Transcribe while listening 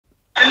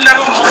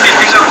nabo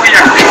mubitika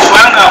kuya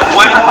kubanga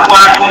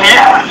watumye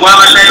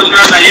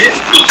wabadayogera naye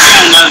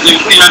ngaze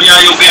mpulira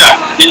byayogera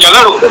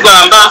njagala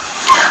okugamba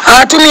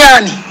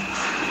atumyani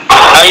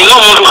ayina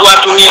omuntu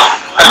gwatumye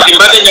ati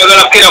mbadde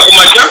njagala kera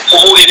kumakya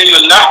kubuulire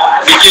byonna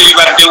biki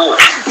ebibaddewo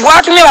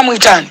gwatumye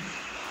bamwitani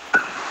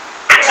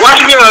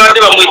gwatumye babadde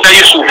bamwita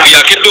yusufu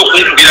yakedde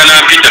okunkubira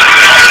nampita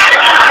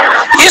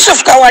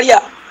yusufu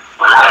kawalya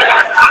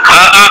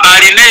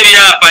alina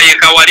ebyapa ye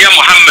kawalya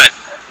muhammad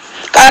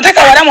kate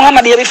kawalya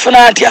muhammad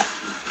yabifuna atya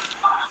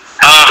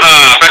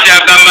kati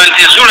agamba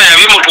nti Zuulah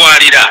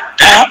yabimutwalira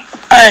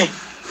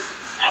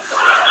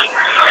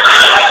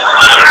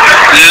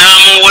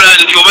namuwola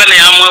nti oba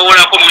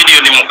neyamwewolako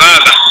miliyoni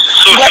 6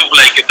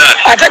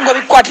 ate gwe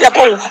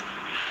bikwatirako wa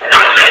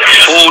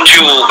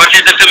otyo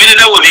kati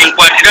tebirinawe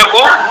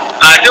binkwatirako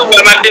ate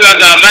wabadde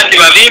bagamba nti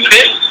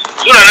babimpe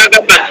Zuulah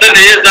nagamba sente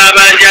ye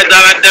zabanja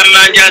zabadde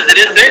amanja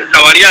azirese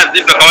kawalya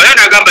azimpe kawalya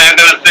nagamba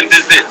ayagala sente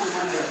ze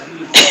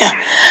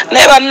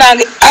naye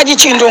bannange Haji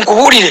Kintu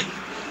nkubuulire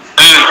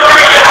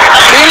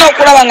tulina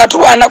okulaba nga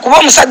tulwana kuba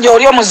omusajja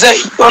oli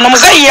omuzeeyi ono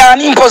muzeeyi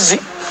yaani mpozi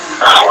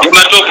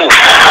matovu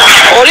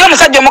oli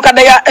omusajja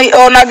omukadde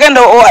ono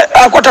agenda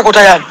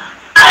akotakota yani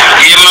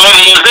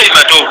muzeeyi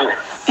matovu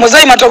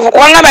muzeeyi matovu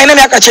wangamba alina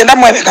emyaka 9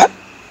 mu ebeka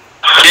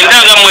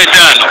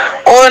 95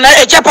 ono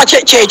ekyapa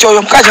kyekyo oyo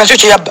omukazi nakyo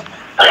kyeyabba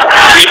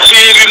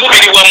ebimu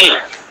biri wamu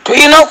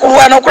tulina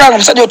okulwana okulanga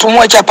omusajja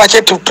otumuwa ekyapa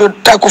kye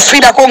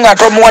takufiirako nga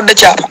tomuwadde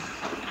kyapa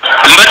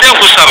mbadde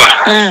nkusaba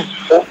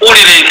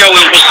owulire enkya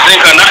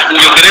wenkusinkana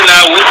njogere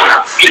naawe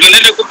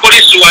tugendedde ku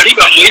polisi wali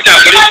bamuyita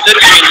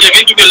akolesitatimenti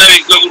ebintu byonna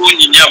biggwe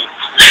bulungi nnyabo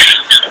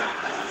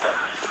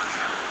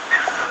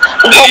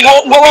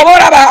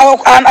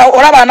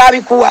olaba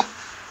anaabikuwa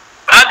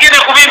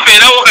agenda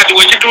kubimpeerawo kati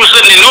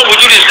wekituuse nina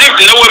obujulizi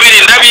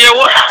newebiri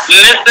ndabyewo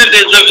nesente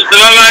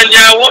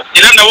zebabanjawo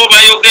era nabo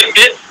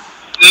bayogedde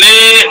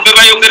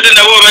bebayogedde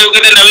nabo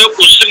bayogedde nabyo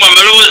ku ssimu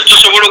amaloboozi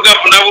tusobola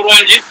ogafuna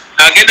bulungi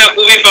agenda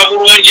kubimpa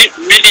bulungi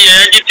midiya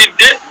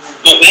yagitidde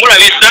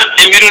okumulabisa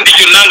emirundi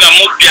gyonna nga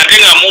mubbi ate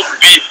nga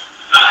mubbi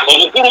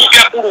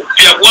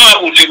obukulupyakulupya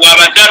bwabuti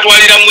bwabadde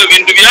atwaliramu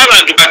ebintu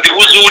by'abantu kati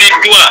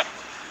buzuuliddwa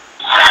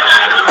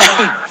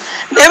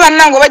naye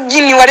bannange oba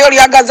jjini wali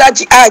olyagaza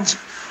ki Haji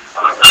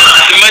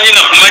simanyi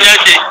nakumanya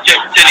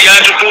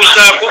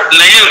kyeryatutuusaako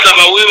naye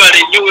nsaba weebale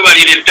nnyo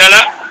weebalire ddala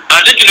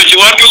ate kino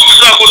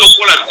kyewatuusaako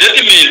n'okukola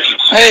statementi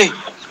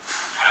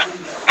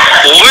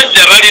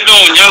obwedda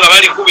balinoonya nga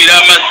balikubira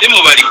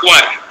amasimu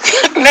balikwate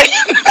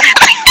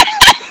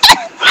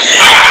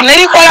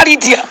nerikola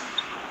litya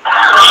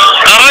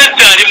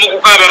abadde ali mu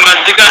kukaaba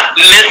amaziga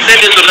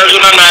nesente zonna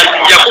zonna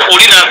nazijjako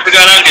oli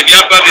nasigala nga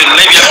ebyapa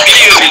byonna ebya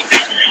biliyoni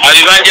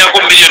abibanjako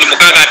miliyoni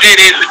 6 ate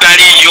era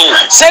ezitaliyo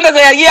sente ze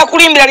yali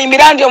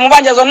yakulimbiralimbira nti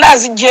omubanja zonna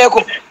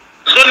azijjeeko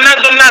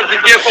zonna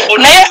azijjeeko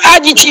naye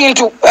Haji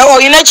Kintu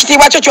olina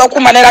ekitiibwa kyo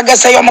kyokuma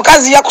neragaseyo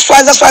omukazi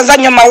yakuswaza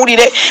nnyo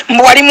mawulire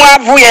mbu wali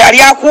mwavuye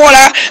yali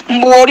akuwola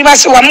mbu oli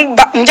masi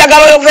wamubba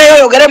njagala oyoveeyo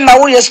oyogere mu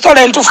mawulire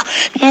sitola entuufu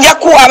nja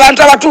kuwa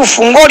abantu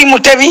abatuufu ng'oli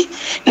Mutebi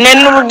ne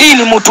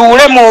Nuruddin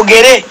mutuule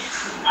mwogere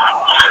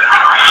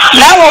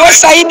naawe owe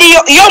sayidi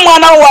yo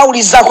omwana wo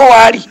wawulizzako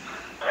waali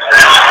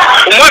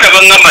omwana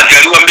bangamba nti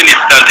ali wa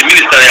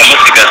minisita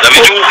yamusigaza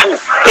bituufu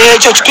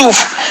ekyo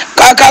kituufu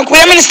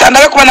kankubira minisita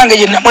ndabe kuba nange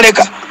gye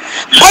namuleka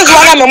mpozi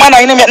wangambe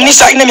omwana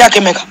Nisha alina emyaka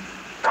emeka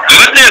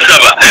mbadde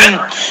nsaba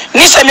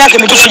Nisha emyaka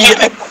emituufu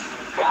gyemeka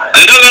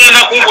njagala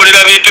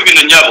nakunkolera bintu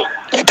bino nyabo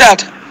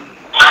taata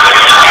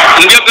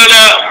njagala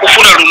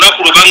kufuna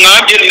lunaku lwe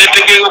baŋŋambye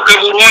netegeeroke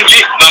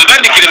bulungi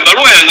bambandikire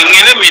embaluwa yange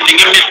ŋŋende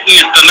miitingi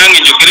minisita nange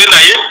njogere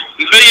naye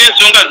mpeyo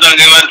ensonga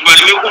zange abantu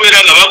baleme kubeera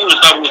nga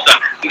babuusabuusa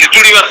nti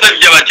tuli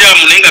basajja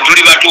bakyamu naye nga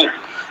tuli batuufu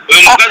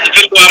oyo mukazi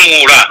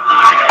tetwamuula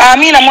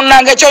amiina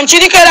munnange ekyo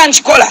nkiriko era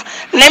nkikola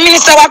ne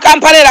minisita wa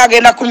Kampala era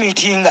agenda ku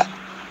miitinga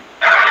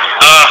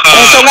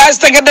ensonga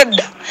yazitegedde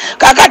dda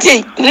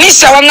kakati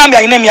Nisha waŋŋambye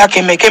alina emyaka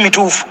emeka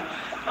emituufu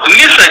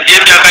Nisha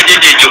gy'emyaka gye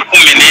gyekyo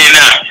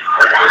 14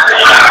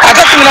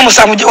 ate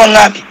 17 gye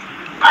waŋŋambye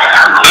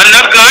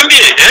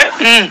anagambye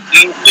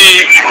nti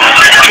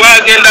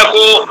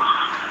twagendako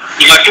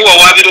nga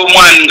tuwawabira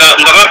omwana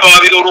nga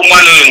bapawabira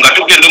olw'omwana oyo nga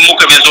tugenda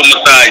omukebeza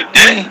omusaayi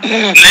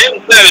naye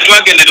ebiseera bye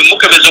twagendera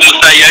omukebeza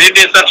omusaayi yali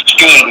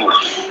 3.5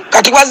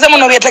 kati gwazzemu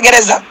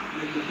n'obyetegereza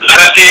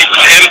kati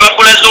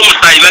empapula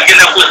z'omusaayi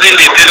bagenda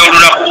kuzindeetera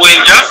olunaku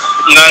lw'enkya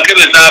nga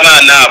nkebeza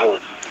abaana abo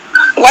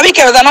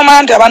wabikebeza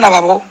n'omala nti abaana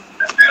babo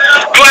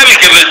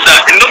twabikebeza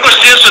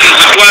negotiation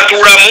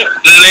zetwatuulamu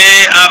ne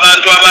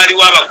abantu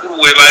abaaliwo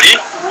abakulu we bali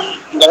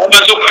nga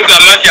bamaze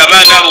okutugamba nti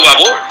abaana abo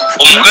babo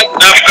omukazi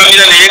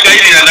n'afukamira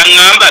neyegayirira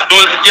naŋŋamba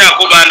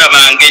tonzigyako baana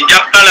bange nja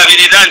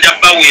balabirira nja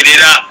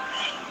baweerera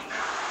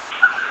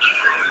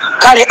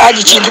kale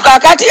Haji Kintu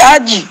kakati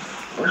Haji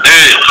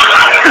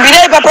bira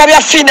ebipapula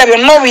bya fiida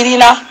byonna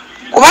obirina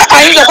kuba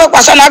ayinza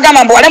okwekwasa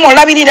n'agamba mbu walema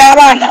olabirira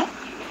abaana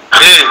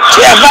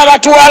kyeyava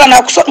abatwala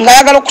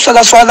ng'ayagala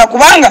okuswazaswaza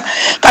kubanga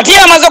kati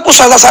yamaze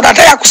okuswazaswaza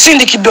ate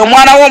yakusindikidde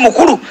omwana we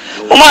omukulu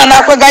omwana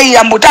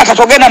nakwegayirira mbu taata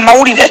togenda mu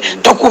mawulire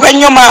tokuba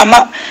ennyo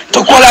maama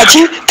tokola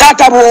ki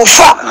taata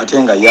bw'ofa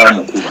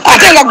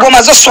ate nga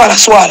gwomaze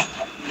oswalaswala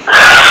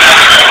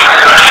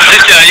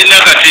sikyalina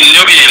kati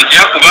nnyo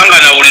byentya kubanga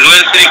nawulirwa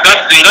ensirika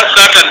singa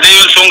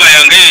saataddeyo ensonga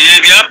yange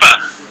ey'ebyapa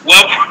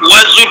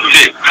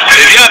wazudde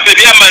ebyapa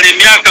ebyamala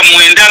emyaka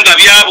 9 nga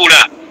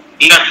byabula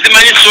nga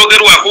simanyi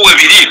soogerwako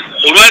webiri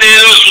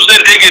olwaleero nsuze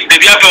ntegedde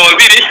ebyapa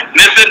webiri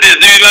n'esente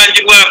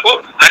ezibibanjibwako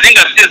ate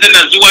nga size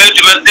naziwayo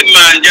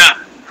tebazimanja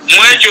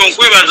mu ekyo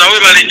nkwebaza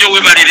webale nnyo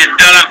webalire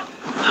ddala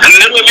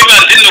ne bwe biba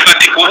nti nno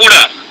kati kubula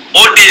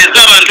odieza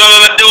abantu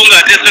ababaddewo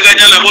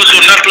ng'ateeseganya nabo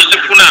zonna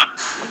tuzifuna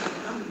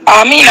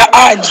amina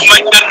aji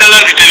kumanya ddala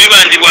nti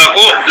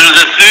tebibanjibwako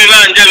nze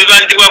sibibanja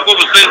bibanjibwako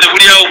obusente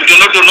buliawo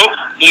butonotono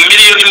mu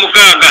miliyoni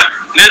 6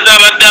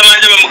 nezabadde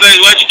abanja bamugayi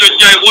lwaki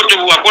tojjayo bwoto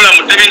bwewakola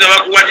mutebi nga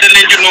bakuwadde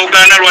n'enju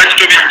n'ogaana lwaki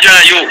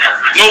tobijjayo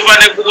n'oba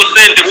ne ku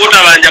busente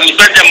bwotabanja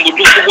musajja mu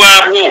butuufu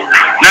bwabwo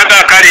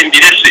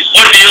nagakalemberese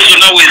odiyo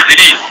zonna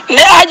weeziri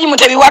ne aji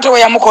mutebi wato we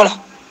yamukola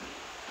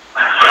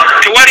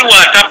tewali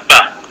watabba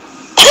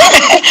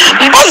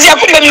mpozi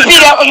yakuba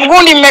emipiira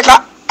gundi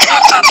mmeka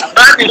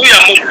Badiru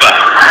yamubba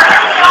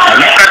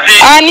kati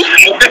ani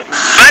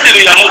Badiru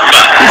yamubba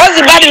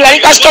mpozi Badiru yali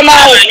customer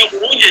awo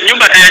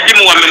nyumba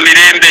teyagimuwa mu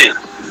mirembe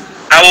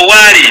awo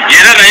waali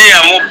era naye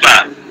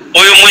yamubba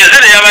oyo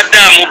mwezere yabadde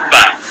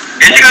amubba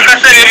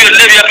ekikakasa ebyo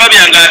byonna ebyapa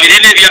byange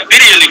abirina ebya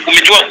biliyoni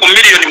ku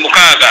miliyoni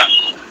 6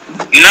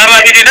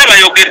 n'ababiri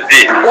nabayogedde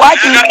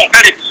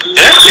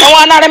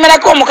owana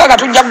alemerako 6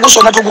 tujja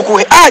kugusonda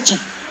tugukuwe aji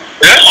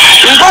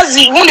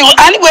mpozi gundi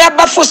ani gwe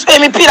yabba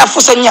emipiira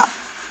fuso nnya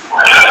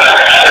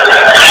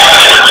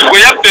gwe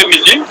yabba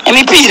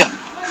emipiira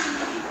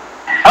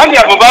andi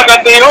abo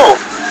bagaddeyo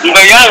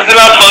nga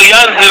yanziba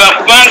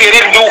kubanga era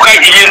edduuka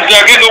yenzi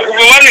agenda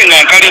okuva wane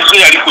nga nkalizo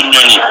yali ku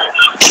nnyonyi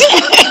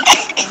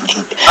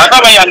ate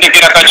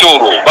abayandekera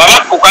kakyolo baba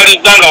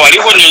kukaliza nga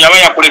waliko nnyonyi aba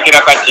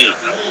yakulekera kaki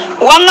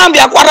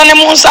waŋŋambye akwata ne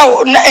mu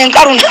nsawo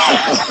enkalu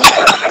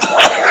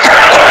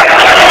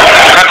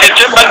kati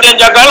kyembadde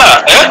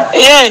njagala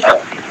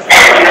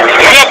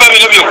ebyapa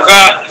bino byokka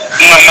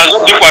nazo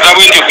bikwata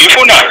bwentyo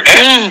bifuna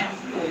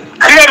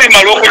biba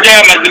bimala okugyayo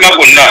amazima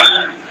gonna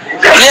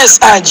yes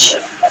aji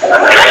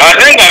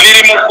ate nga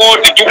biri mu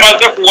kooti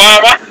tumaze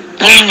kuwaaba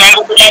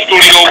omusango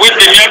kumatulira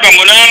obwedde emyaka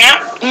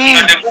 8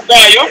 nga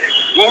tekugaayo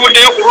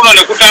gubuddeyo ku luno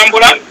ne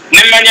kutambula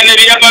nemmanya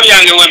n'ebyapa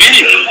byange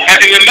webiri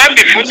kati bwe mba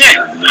mbifunye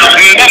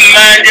mba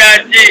mmanja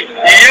ki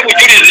ye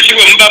bujulizi ki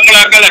bwe muba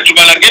mulagala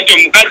tubalage nti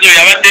omukazi oyo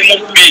yabadde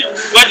mubbi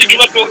lwaki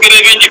tuba twogera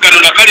ebingi kano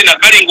nakali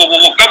ngaobwo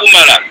bwokka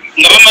bumala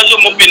nga bamaze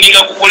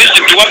omubbininga ku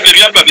polisi tiwabba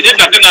ebyapa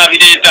bireeta ate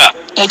n'abireeta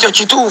ekyo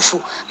kituufu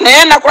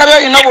naye nakulabye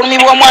olina obulumi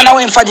bw'omwana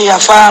w'enfa gye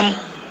yafaamu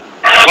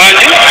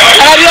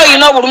alabye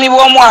olina obulumi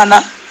bw'omwana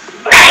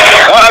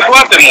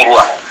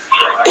twatemulwa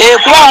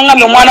kuba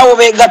waŋŋambye omwana wo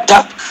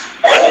beegatta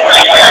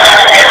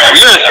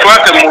yes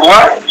twatemulwa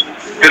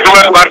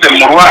tetuba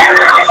twatemulwa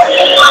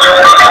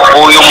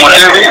oyo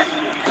mutebi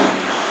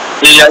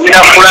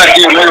yeyalina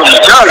fulaati emeyo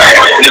omukyala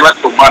ne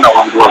batta omwana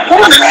wange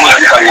waggulu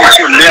nemuzika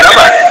yekyo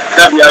neraba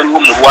nabyaliwo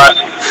mu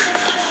lwati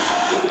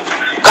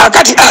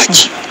kakati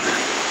aji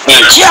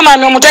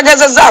chairman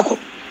omutegezezaako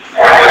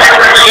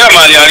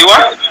chairman aliwa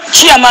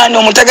chairman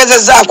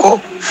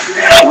omutegezezaako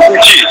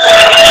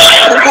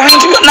ku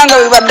bintu byonna nga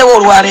bibaddewo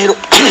olwaleero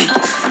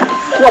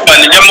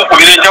nijja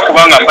mukubira enkya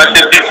kubanga mbadde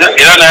bize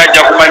era naye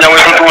ajja kumanya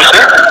wetutuuse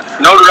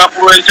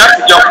n'olunaku lw'enkya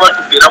tujja kuba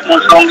tukeera ku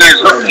nsonga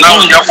ezo nawe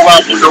ojja kuba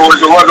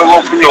ndowooza oba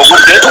ofunye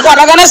obudde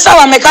tukwatagana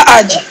essaawa meka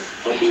aji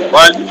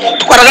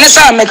tukwatagana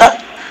essaawa meka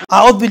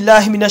أعوذ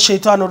بالله من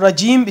الشيطان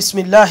الرجيم بسم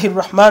الله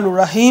الرحمن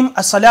الرحيم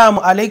السلام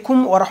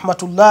عليكم ورحمة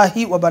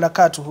الله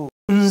وبركاته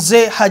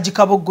nze Haji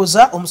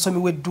Kaboggoza omusomi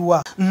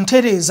w'edduwa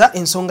ntereeza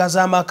ensonga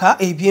z'amaka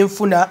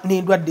ebyenfuna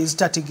n'endwadde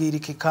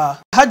ezitategeerekeka.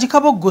 Haji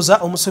Kaboggoza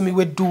omusomi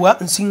w'edduwa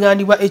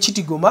nsiŋŋaanibwa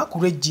ekitigoma ku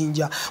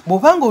lw'ejjinja.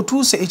 Bw'obanga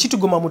otuuse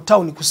ekitigoma mu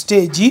ttawuni ku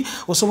siteegi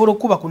osobola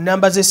okuba ku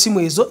nnamba z'essimu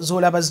ezo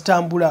z'olaba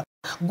zitambula.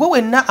 Gwe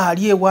wenna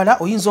ali ewala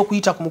oyinza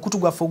okuyita ku mukutu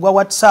gwaffe ogwa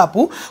WhatsApp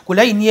ku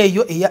layini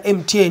eyo eya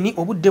MTN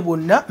obudde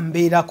bwonna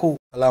mbeerako.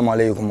 Assalamu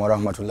alaikum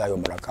warahmatullahi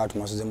wabarakatuh.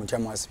 Masuze mutya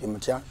mwasibi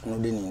mutya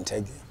nudini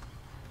ntege.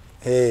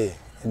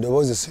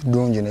 Eddoboozi si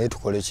ddungi naye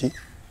tukole ki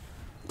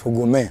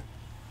tugume.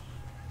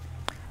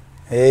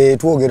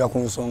 Twogera ku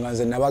nsonga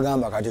nze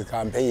nabagamba kati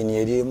kampeyini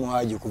eri mu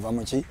Haji kuva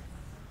mu ki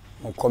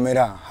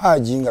mukomera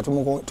Haji nga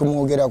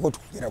tumwogerako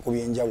twogera ku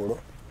byenjawulo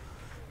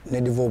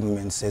ne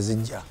developments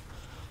ezijja.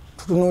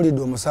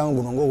 Tutunuulidde omusango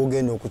guno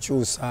ng'ogugenda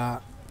okukyusa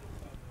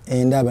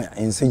endaba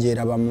ensi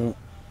gy'erabamu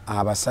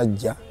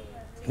abasajja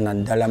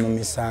naddala mu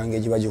misango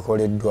egiba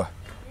gikoleddwa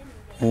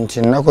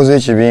nti nakoze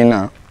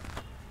ekibiina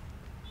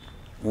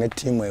ne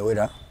ttiimu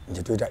ewera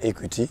nti tuyita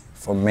Equity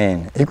for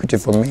Men. Equity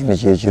for Men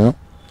kye kino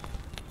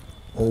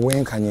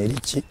obwenkanya eri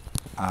ki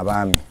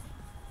abaami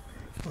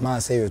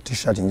maaso eyo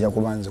t-shirt nja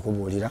kuba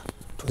nzikubuulira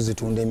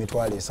tuzitunda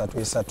emitwalo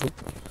 3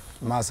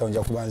 maaso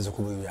nja kuba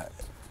nzikubuulira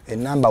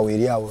enamba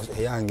weeri awo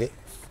eyange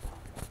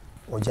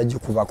ojja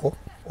gikubako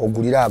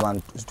ogulira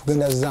abantu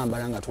tugenda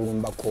zambala nga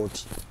tulumba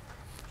kooti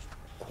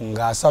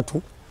nga 3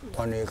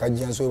 wano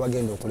ekajjanso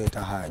bagenda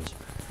okuleeta Hajji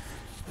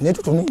ne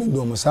tutunuulidde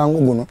omusango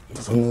guno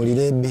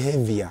tutunuulire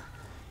behavior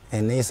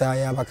enneeyisa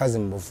y'abakazi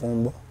mu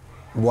bufumbo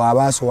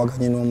bw'aba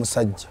asobaganye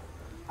n'omusajja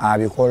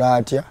abikola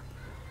atya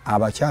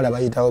abakyala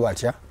bayitawo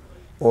batya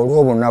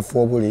olw'obunafu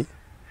obuli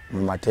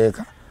mu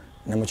mateeka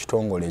ne mu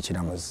kitongole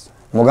ekiramuzi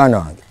muganda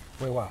wange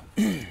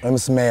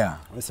MC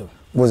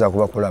buuza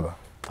kuba kulaba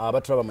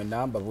abatulaba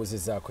mwenna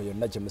mbabuuzizaako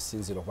yonna gye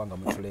musinziira okubanga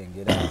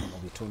mutulengera mu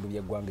bitundu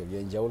by'eggwanga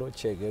eby'enjawulo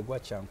Kyegegwa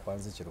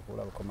Kyankwanzi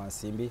Kirukula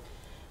Bukomansimbi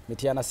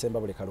Mityana Semba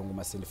buli Kalungu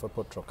Masindi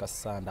Potro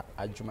Kasanda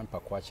Ajuman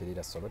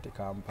Pakwakirira Soroti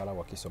Kampala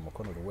Wakiso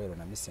Mukono Luwero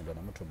na Misindo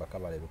na Mutumba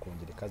Kabale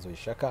Lukunjiri Kazo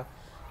Ishaka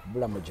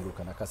Bula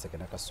Mujiruka na Kaseke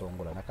na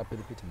Kasongola na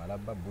Kapilipiti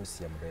Malaba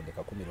Busi ya Mubende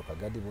Kakumiro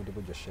Kagadi Bundi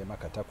Bujo Shema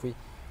Katakwi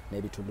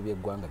n'ebitundu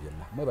by'eggwanga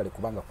byonna mwebale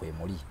kubanga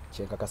kwemuli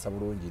kyenkakasa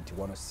bulungi nti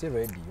wano si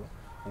radio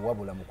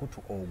wabula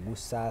mukutu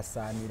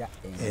ogusaasaanira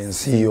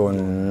ensi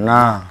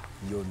yonna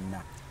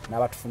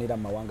n'abatufunira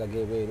mu mawanga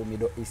g'ebweru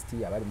Middle East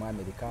abali mu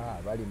America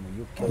abali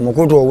mu UK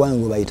mukutu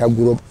ogwange bayita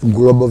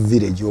global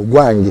village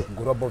ogwange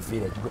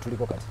gwe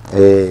tuliko kati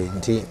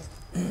nti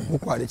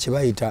mukwale kye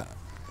bayita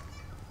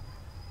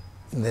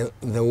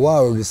the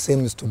world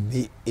seems to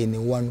be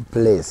in one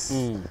place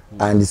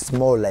and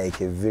small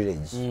like a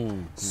village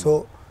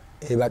so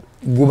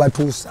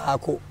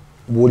gubatuusaako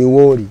buli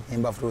wooli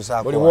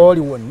embafutuusaako buli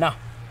wooli wonna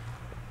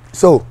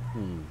so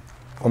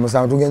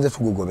omusango tugenze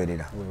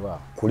tugugoberera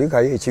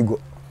kulikayo ekigo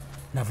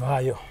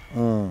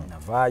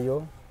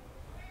navaayo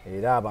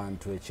era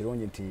abantu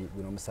ekirungi nti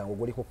guno omusango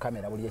guli ku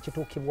kamera buli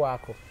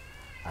ekituukibwako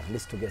at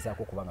least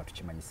tugezaako kubanga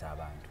tukimanyisa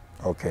abantu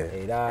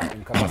era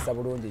nkakasa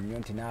bulungi nnyo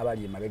nti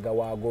n'abali emabega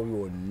waago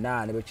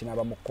byonna ne bwe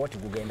kinaaba mu kkooti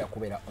gugenda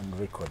kubeera on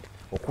record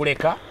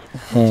okuleka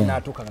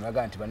kinaatuuka nga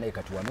nagaa nti bannaye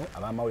kati wano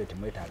abamawulire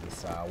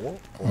temwetaagisaawo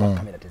oba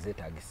kamera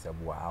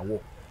tezeetaagisabwawo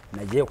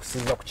naye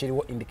okusinziira ku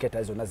kiriwo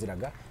indicators zonna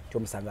ziraga nti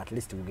omusango at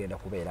least gugenda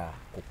kubeera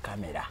ku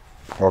kamera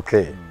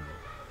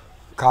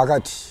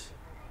kaakati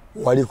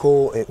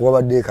waliko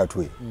wabadde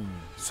katwe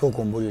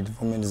sooka ombuulire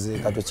development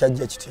z'ekatwe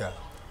kyajja kitya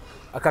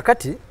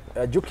akakati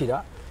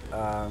jjukira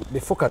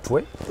before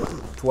katwe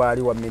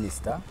twali wa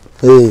minister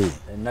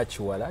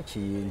Nachiwala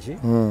Kiyingi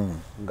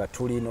nga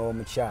tuli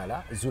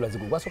n'omukyala Zuulah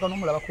zigugwasoka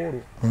n'omulaba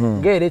kulu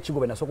ng'era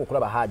ekigobe nasooka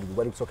okulaba Hajji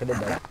gwali kusookedde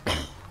ddala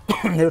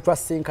nero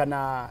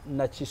twasinkana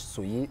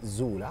Nakisuyi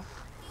Zuulah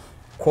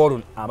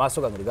kolu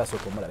amaaso gange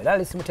gasooka omulaba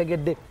era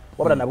simutegedde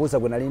wabula nabuuza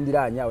gwe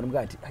nalindiraanya awo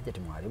nimugamba nti Hajjat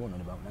mwali buno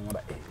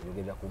nangamba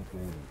yogerera kumpi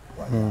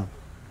wuli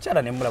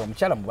kyala ne mulaba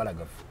mukyala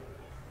mubalagavu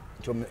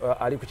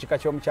ali ku kika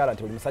ky'omukyala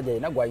nti buli musajja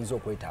yenna gwayinza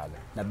okwetaaga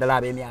naddala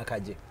ab'emyaka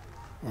gye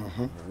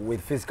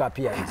with physical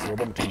appearance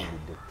oba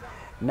mutunuulidde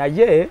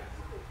naye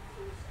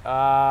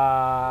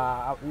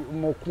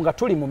nga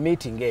tuli mu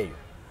meeting eyo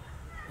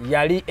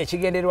yali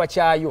ekigendererwa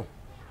kyayo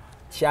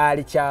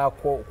kyali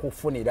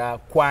kyakufunira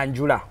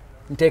kwanjula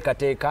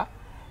nteekateeka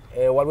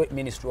waliwo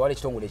ministry waliwo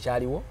ekitongole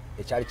ekyaliwo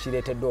ekyali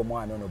kireetedde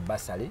omwana ono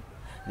basali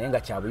naye nga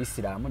kya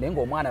Buyisiraamu naye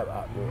ng'omwana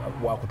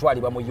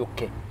wakutwalibwa mu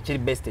UK kiri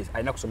best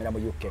alina kusomera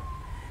mu UK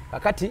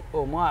kakati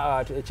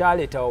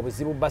ekyaleeta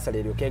obuzibu basali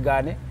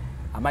eryokeegaane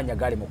amannya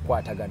gaali mu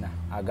kukwatagana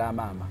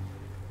ag'amaama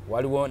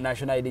waliwo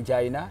national ID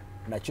gy'alina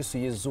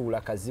Nakisuyi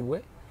Zuulah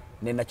Kazibwe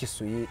ne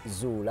Nakisuyi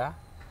Zuulah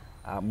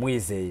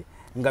Mwizeeye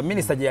nga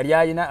minisita gye yali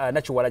alina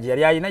Nachiwala gye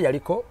yali alina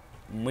yaliko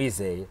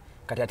Mwizeeye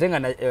kati ate nga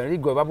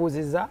ligwe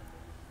babuuzizza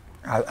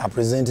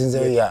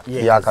apresentinzeyo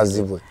ya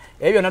Kazibwe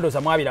ebyo byonna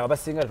ndowooza mwabiraba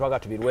basinga twaga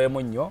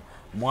tubirwemu nnyo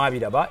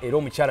mwabiraba era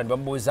omukyala ne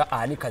bamubuuza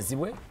ani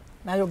Kazibwe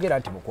n'ayogera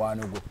nti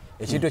mukwano gwe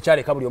ekintu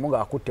ekyaleka buli omu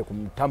ng'akutte ku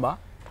mutama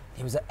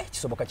nebuuza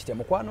kisoboka kitya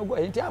mukwano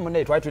gwe nti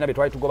amunnaye twali tulina bye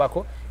twali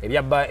tugobako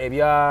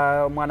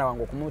ebya mwana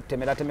wange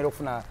okumutemeratemera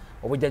okufuna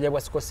obujjanjabi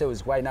bwa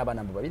sikoseuzi kwalina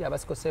abaana mbu babiri aba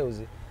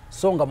sikoseuzi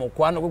so nga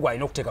mukwano gwe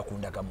gwalina okuteeka ku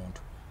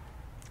ndagamuntu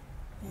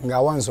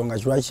ng'awansonga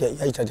kirwaki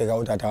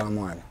yayitateekawo taata wa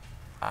mwana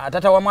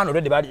taata wa mwana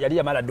olwedde yali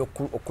yamala dde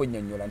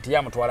okwennyonnyola nti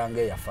yamutwala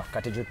ng'eyafa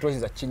kati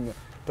toyinza kinyo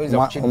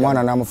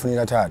omwana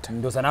n'amufunira taata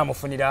ndooza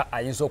n'amufunira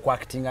ayinza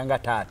okwakitinga nga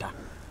taata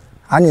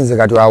ani nze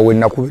kati awo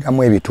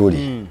nakubiramu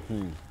ebituli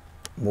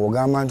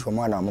bw'ogamba nti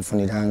omwana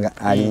wamufuniranga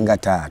alinga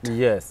taata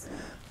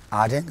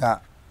ate nga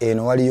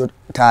eno waliyo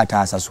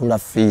taata asasula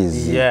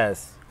fees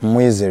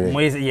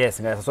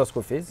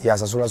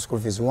yasasula school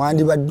fees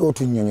wandibadde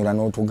otunnyonnyola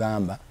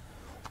n'otugamba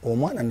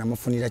omwana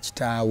namufunira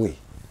kitaawe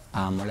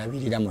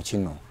amulabirira mu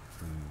kino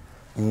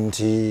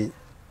nti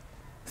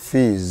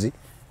fees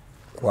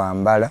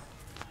kwambala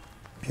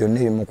byonna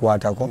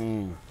ebimukwatako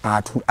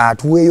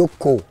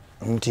atuweeyokko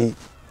nti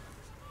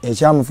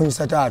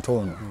ekyamufunyisa taata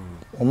ono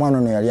omwana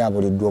ono yali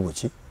abuliddwa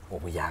obuki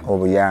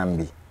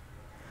obuyambi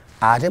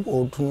ate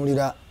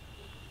bw'otunulira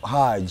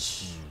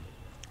Hajji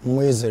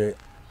Mwezere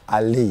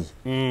Ali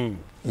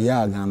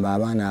yagamba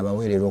abaana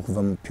abaweerera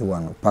okuva mu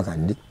piwano paka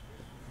ddi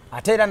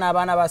ate era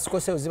n'abaana ba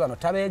sikoseuzi bano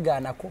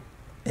tabeegaanako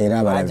era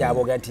Hajji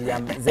aboga nti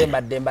ze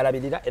mbadde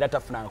mbalabirira era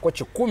tafunangako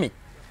 10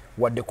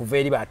 wadde kuva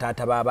eri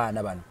bataata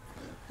b'abaana bano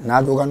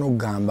n'atuuka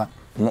n'okugamba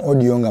mu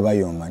audio nga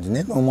bayomba nti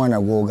naye n'omwana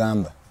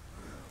gw'ogamba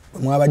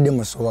mwabadde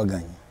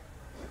musowaganye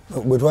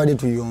bwe twali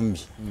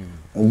tuyombye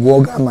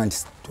gw'ogamba nti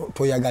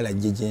toyagala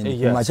jje gyendi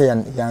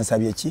kumakya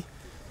yansabye ki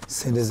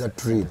sente za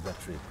trade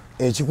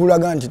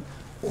ekikulaga nti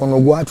ono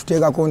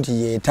gwatuteekako nti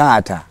ye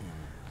taata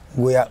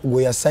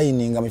gwe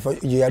yasayininga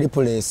gye yali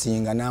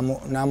pulesinga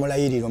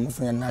n'amulayirira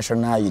omufunya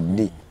national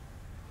ID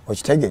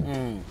okitegedde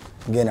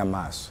genda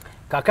maaso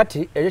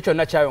kakati ekyo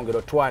kyonna kyayongera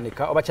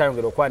otwanika oba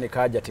kyayongera okwanika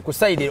Hajjat ku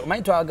sayidi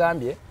omanyi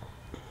twagambye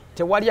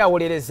tewali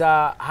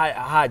awolereza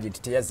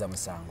Hajjat teyazza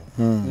musango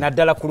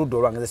naddala ku ludda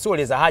olwange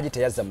siwolereza Hajjat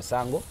teyazza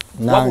musango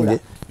wabula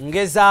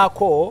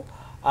ngezaako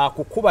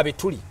kukuba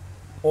bituli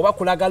oba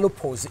kulaga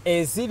loopholes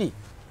eziri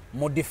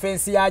mu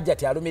defense ya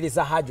Hajjat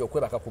alumiriza Hajjat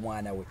okwebaka ku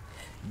mwana we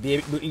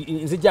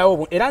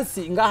nzijawo era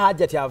nga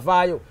Hajjat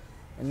avaayo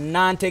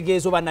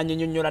nantegeeza oba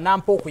nanyonyonyola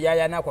nampa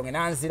okuyayana kwange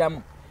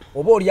nanziramu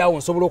oba oliawo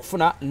nsobola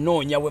okufuna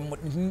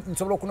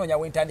nsobola okunoonya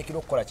wentandikira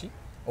okukola ki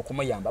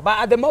okumuyamba but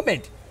at the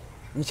moment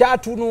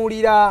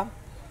nkyatunuulira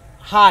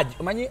Hajj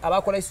omanyi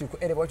abakola isuku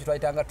erebo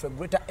kitwayitanga to a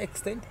greater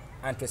extent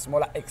and to a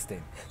smaller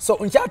extent so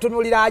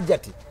nkyatunuulira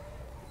Hajjat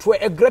to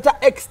a greater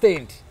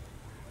extent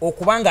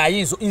okubanga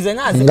ayinzo nze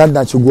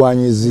ngadna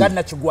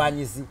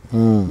kigwanyizi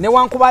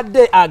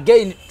newankubadde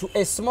again to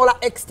a smaller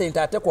extent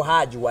ate ko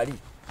Hajj wali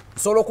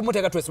solo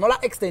okumuteeka to a smaller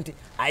extent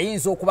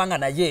ayinza okubanga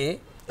naye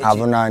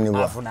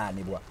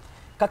avunanibwa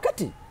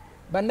kakati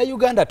banna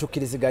Uganda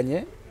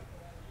tukiriziganye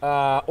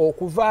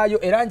okuvaayo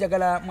era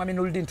njagala mwami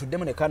Nuruddin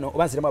tuddemu ne kano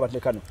obanziremu abantu ne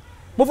kano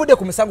muvudde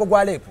ku musango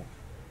gwa leepu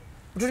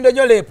tutinde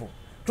nnyo leepu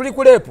tuli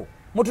ku leepu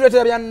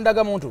mutuleetera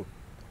byandaga muntu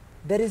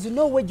there is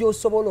no way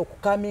gy'osobola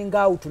okucoming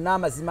out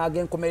n'amazima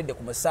ag'enkomeredde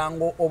ku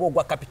musango oba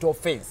ogwa capital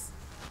offense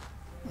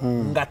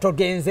nga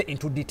togenze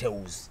into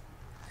details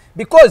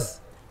because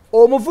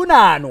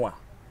omuvunaanwa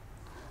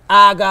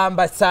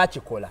agamba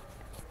saakikola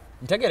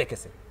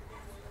ntegerekese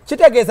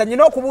kitegeeza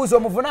nyina okubuuza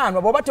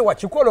omuvunaanwa bw'oba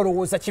tewakikola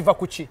olowooza kiva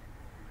ku ki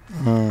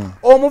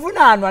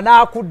omuvunaanwa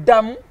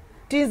n'akuddamu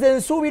tinze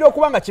nsuubira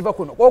okuba nga kiva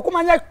kuno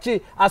okumanya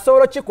ki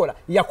asobola kikola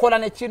yakola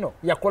ne kino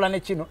yakola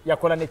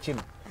ne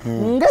kino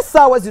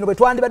ng'essaawa zino bwe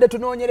twandibadde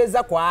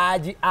tunoonyereza ku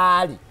Hajji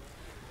ali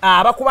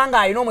abakubanga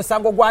alina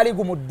omusango gwali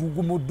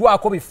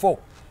gumuddwako bifo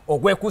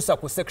ogwekuusa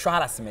ku sexual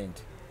harassment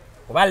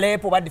oba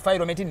lepo oba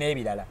defilement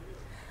n'ebirala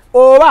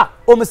oba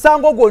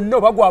omusango gwonna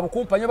oba gwa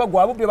bukumpanyi oba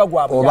gwa bubbi oba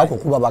gwa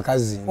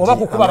oba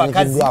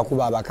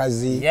kukuba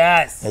abakazi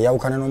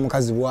yayawukana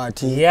n'omukazi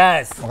bw'ati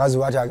omukazi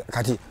bw'ati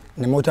kati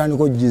ne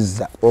mutandika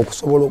ojjizza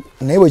okusobola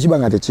naye bwe kiba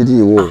nga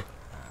tekiriiwo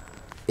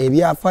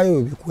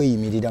ebyafaayo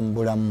bikweyimirira mu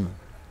bulamu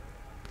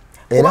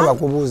era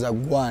bakubuuza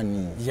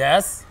gwani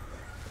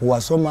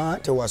wasoma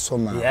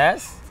tewasoma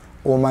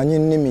omanyi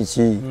nnimi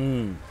ki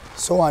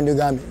so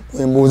wandigambye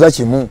embuuza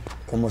kimu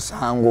ku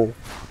musango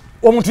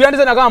omuntu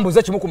yandize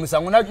nagambuuza kimu ku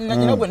musango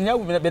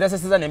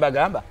berasesiza ne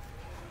mbagamba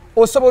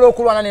osobola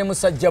okulwana ne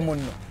musajja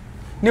munno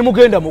ne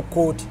mugenda mu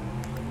kkooti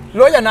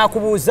looya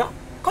n'akubuuza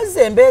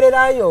koze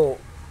embeererayo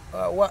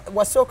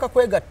wasooka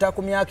kwegatta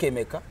ku myaka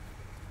emeka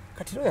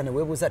kati looya ne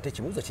weebuuza ate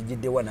ekibuuzo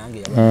kijiddewa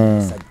nange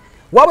yamusajja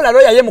wabula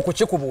looya ye mu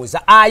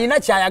kukikubuuza ayina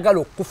kyayagala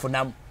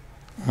okukufunamu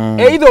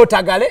eitha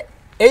otagale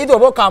eitha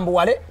oba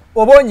okambuwale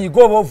oba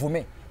onyiige oba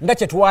ovume nga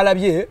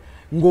kyetwalabye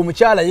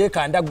ng'omukyala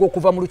yeekandagga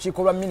okuva mu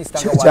lukiiko lwa minisita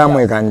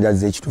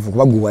kyamwekandirazza ekituufu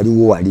kuba gwe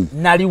waliwo wali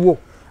naliwo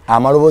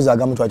amaloboozi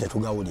agamu twatya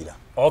tugawulira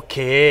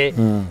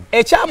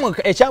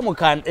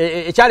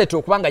ekyaleeta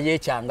okuba nga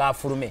yeekyanga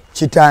afulume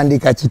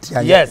kitandika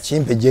kitya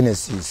kimpe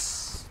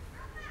genesis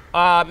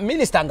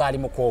minisita ng'ali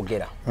mu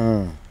kwogera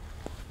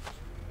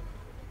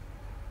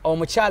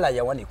omukyala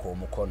yawanika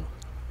omukono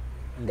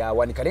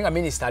ng'awanika naye nga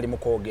minisita ali mu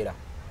kwogera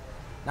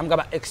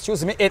namugamba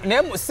excuse me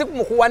naye si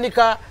mu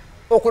kuwanika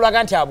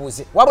okulaga nti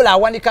abuuze wabula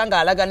awanika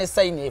ng'alaga ne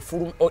sayini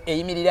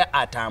eyimirira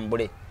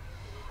atambule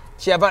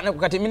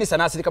kati minisita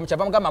n'asirika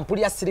mukyava mugamba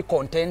mpulya siri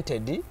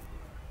contented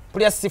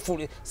mpulya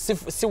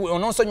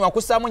ononsonyiwa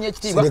kussaamu nyo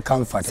ekitiibwa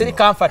siri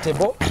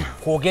comfortable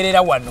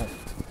kwogerera wano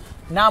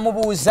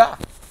n'amubuuza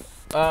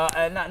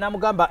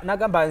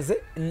n'agamba nze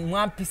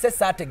mwampise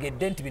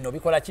saategedde nti bino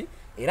bikola ki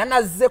era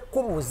nazze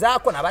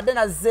kubuuzaako nabadde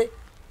nazze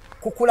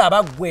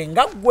kukulaba ggwe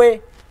nga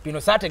ggwe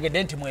bino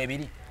saategedde nti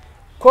mwebiri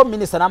ko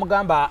minisita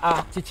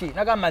n'amugamba kiki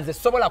nagamba nze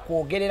sobola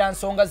kwogerera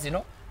nsonga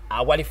zino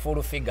awali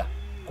full figure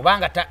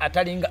kubanga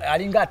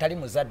alinga atali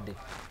muzadde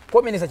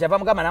ko minisita kyava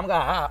mugamba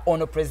n'amugamba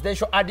ono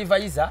presidential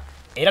advisor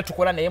era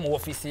tukola naye mu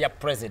ofiisi ya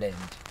president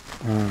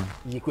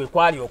kwe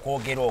kwali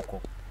okwogera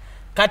okwo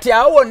kati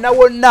awo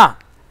wonna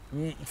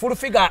full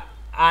figure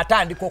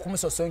atandika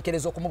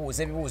okumusosonkereza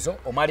okumubuuza ebibuuzo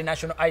omwali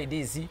national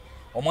IDs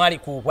omwali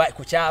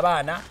ku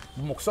kyabaana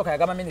mu kusooka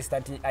yagamba minisita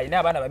nti alina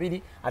abaana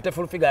babiri ate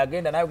full figure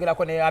yagenda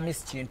nayogerako ne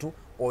Ayanisse kintu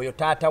oyo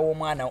taata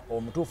w'omwana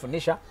omutuufu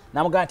Nisha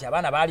namugamba nti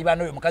abaana baali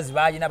bana oyo mukazi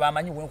baayina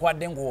bamanyi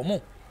wenkwadde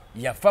ng'omu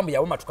yafa mbu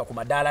yawomatuka ku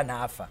madaala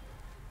n'afa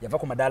yava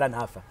ku madaala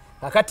n'afa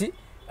kakati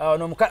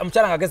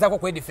omukyala ng'agezaako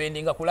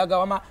kwedifendinga kulaga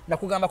wama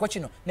nakugambako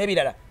kino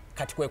n'ebirala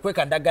kati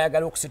kweka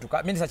ndagayagala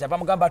okusituka minisita kyava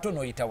mugamba ate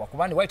onoyitawa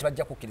kubandi waiti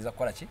bajja kukkiriza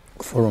kukola ki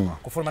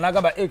kufuluma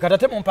n'agamba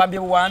katate mumpambye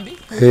buwambi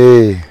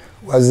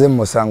wazze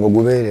musango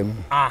gubeeremu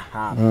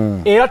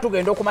era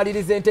tugenda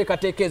okumaliriza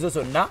enteekateeka ezo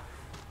zonna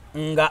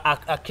nga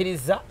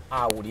akkiriza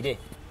awulire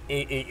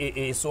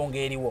ensonga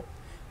eriwo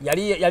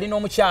yali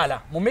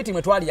n'omukyala mu meeting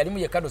mwe twali yalimu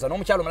yekkadoza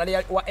n'omukyala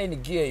omulala wa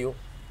NG eyo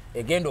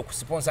egenda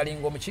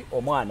okusponsoringa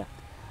omwana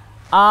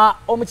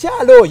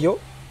omukyala oyo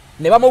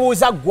ne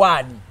bamubuuza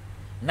gwani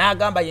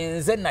n'agamba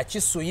yenze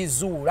nakisuyi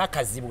Zuulah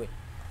kazibwe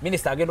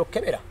minisita agenda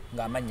okukebera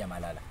ng'amannya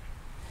malala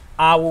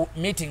awo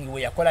meeting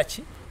we yakola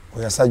ki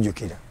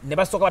oyasajjukira ne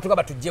basooka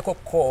batugamba tuggyeko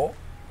ko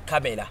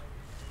kamera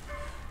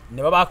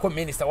ne babaako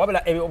minisita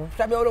wabula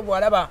obutambi olwo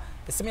bwalaba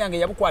esimu yange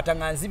yabukwata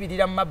nga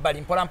nzibirira mu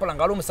mabbali mpolampola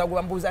nga waliwo omusawo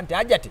bamubuuza nti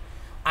Hajjat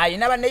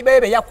ayina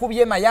banneiba be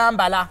yakubye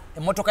mayambala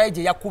emmotoka ye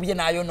gye yakubye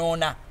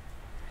n'ayonoona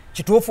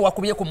kituufu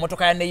wakubye ku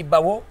mmotoka ya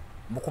neibawo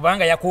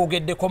kubanga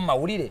yakwogeddeko mu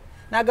mawulire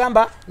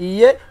n'agamba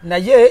ye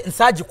naye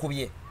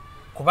nsagikubye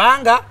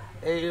kubanga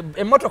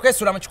emmotoka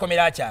esula mu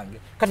kikomera kyange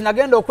kati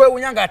nagenda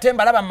okwewunya nga ate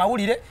mbalaba mu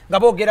mawulire nga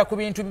boogera ku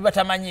bintu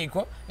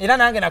bibatamanyiiko era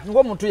nange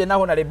ng'omuntu yenna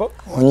honorable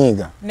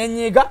onyiiga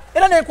nenyiiga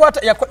era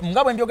nenkwata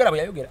nga bwe mbyogera bwe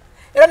yayogera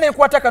era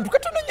nenkwata akantu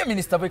katono nnyo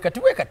minisita bwe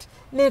kati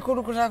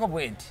nekulukutako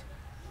bwe nti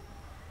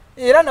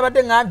era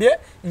nabadde ngambye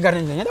nga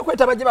ngenda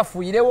kwetaba gye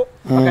bafuuyirewo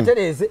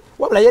bakatereeze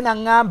wabula ye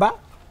naŋŋamba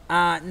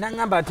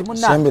nti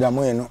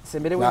semberamu eno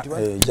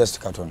just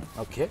katono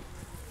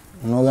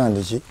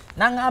nogandi ki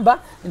naŋŋamba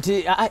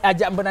nti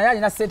ajambo naye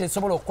alina ssente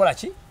ezisobola okukola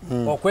ki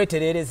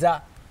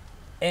okwetereereza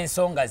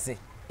ensonga ze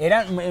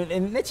era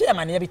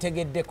nekiyamani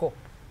yabitegeddeko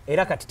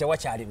era kati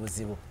tewali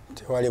buzibu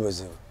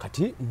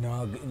kati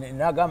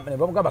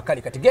nebamugamba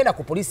kale kati genda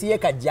ku poliisi ye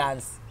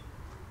Kajjansi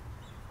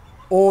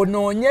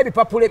onoonye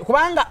ebipapula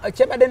kubanga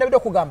kyembadde ndabidde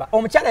okugamba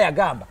omukyala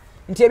yagamba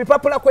nti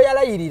ebipapula kwe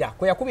yalayirira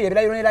kwe yakubira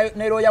ebirayiro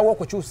ne looyawo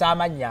okukyusa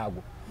amannya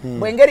ago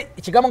bwengeri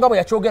ekigambo nga bwe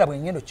yakyogera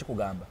bwengendo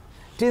kikugamba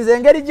tinze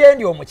engeri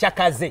gyendi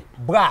omukyakaze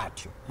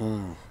bw'atyo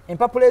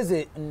empapula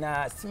eze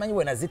simanyi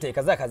bwe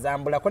naziteeka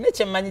zakazambulako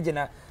nekyemmanyi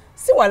gyena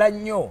si wala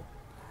nnyo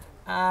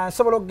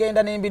nsobola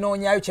okugenda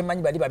nembinoonyayo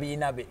kyemmanyi bali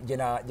babiina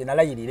gye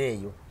nalayirira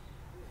eyo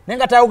naye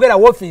nga tayogera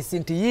woofiisi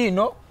nti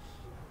yiino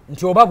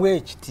nti oba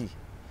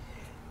bwekiti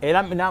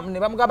era ne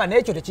bamugamba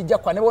n'ekyo tekijja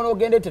kukola ne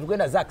bwonaogenda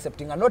tetugenda za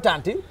acceptinga nota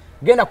nti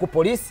genda ku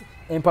poliisi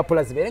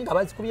empapula zibeere nga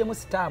bazikubyemu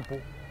sitampu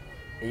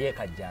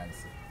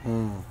ey'ekajjansi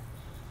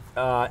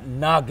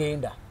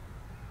n'agenda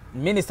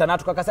minisita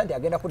n'atukakasa nti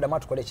agenda kuddamu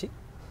atukole ki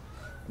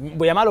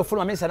bwe yamala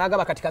ofuluma minisita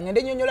n'agamba kati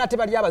kangende nnyonnyola ate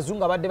bali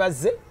abazungu abadde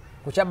bazze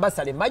ku kya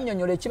basale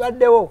bannyonnyola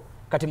ekibaddewo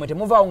kati mwe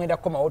temuvaawo ngenda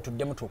kukomawo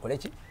tuddemu tukole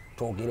ki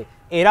twogere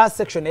era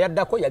section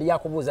eyaddako yali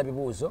yakubuuza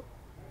bibuuzo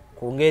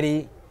ku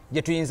ngeri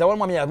gye tuyinza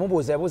walumwami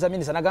yabuuza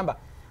minisita n'agamba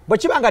bwe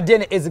kibanga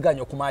DNA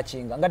eziganya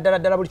okumakinga nga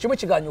ddala buli kimu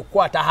kiganya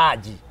okukwata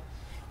Haji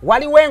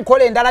waliwo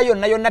enkola endala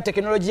yonna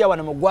tekinologiya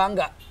wano mu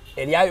ggwanga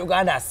erya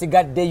Uganda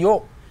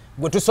asigaddeyo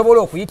gwe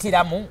tusobola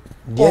okuyitiramu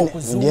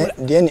okuzuula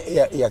DNA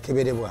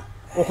yakeberebwa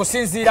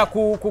okusinziira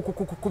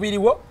ku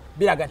biriwo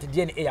biraga nti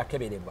DNA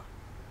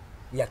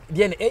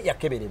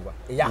yakeberebwa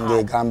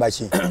ng'egamba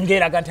ki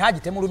ng'eraga nti Haji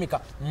temulumika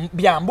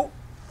byambu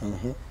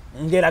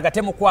ng'eraga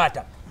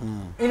temukwata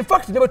in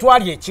fact ne bwe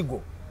twali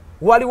ekigo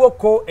waliwo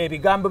ko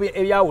ebigambo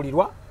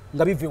ebyawulirwa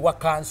nga biva ewa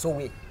kanso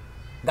we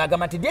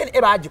ng'agamba nti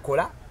DNA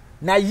baagikola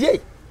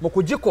naye mu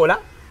kugikola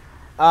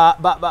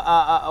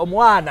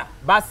omwana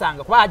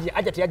basanga kuba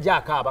Hajjat yajja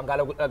akaaba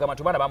ng'agamba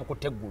nti omwana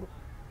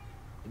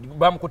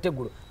bamukutte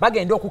eggulo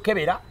bagenda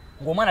okukebera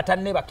ng'omwana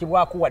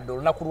tannebakibwako wadde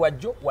olunaku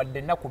lwajjo wadde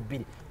ennaku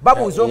bbiri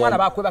babuuza omwana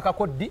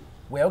bakwebakako ddi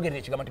bwe yayogerera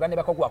ekigambo nti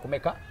bannebako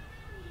gwakumeka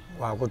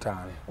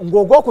gwakutaano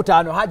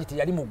ng'ogwokutaano Hajjat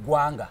yali mu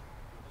ggwanga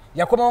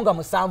yakomawo nga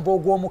 7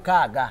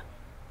 ogw'omukaaga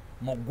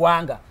mu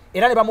ggwanga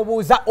era ne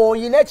bamubuuza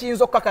oyina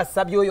ekiyinza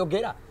okukakasa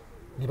by'oyogera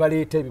ne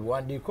baleeta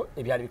ebiwandiiko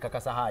ebyali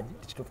bikakasa Haji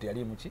tikituufu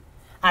teyali muki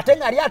ate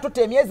ng'ali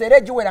atutte emyezi era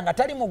egiwera nga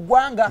tali mu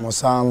ggwanga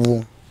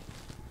 7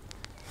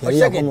 yali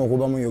yakoma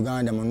okuva mu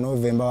Uganda mu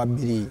Novemba wa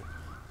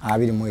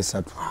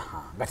 2023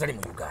 nga tali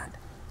mu Uganda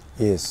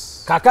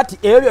yes kakati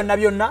ebyo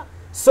byonna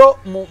so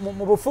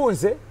mu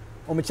bufunze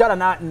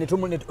omukyala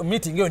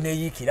meeting eyo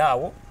neeyiikira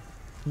awo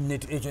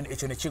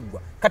ekyo ne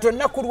kiggwa kati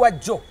olunaku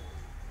lwajjo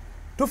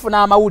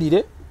tufuna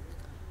amawulire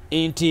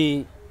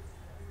nti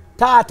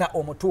taata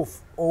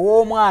omutuufu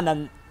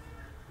ow'omwana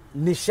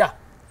Nisha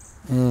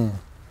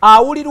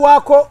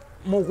awulirwako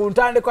mu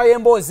ntandikwa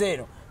y'emboozi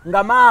eno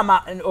nga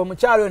maama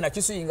omukyalo oyo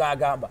nakisuyinga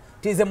agamba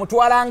tize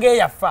mutwalanga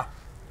eyafa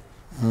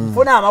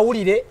nfuna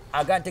amawulire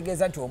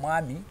agantegeeza nti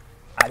omwami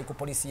ali ku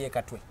poliisi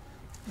y'ekatwe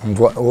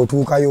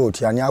otuukayo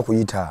oti ani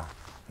akuyita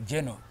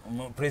Geno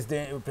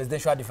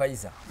presidential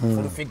advisor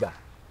full figure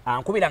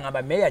ankubira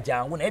ngamba meya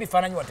jangu naye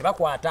ebifaananyi wa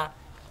tebakwata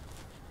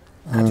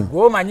kati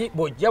gwomanyi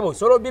bw'ojja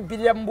bw'osobola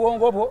obibbirira mu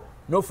bwongo bwo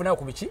n'ofunayo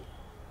ku biki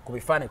ku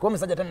bifaananyi kuba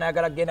omusajja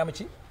tannayagala kugenda mu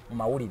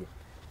mawulire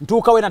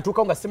ntuukawo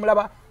nga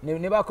simulaba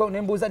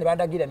nembuuza ne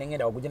bandagira ne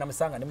ngenda wagugina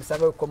musanga ne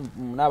musangayo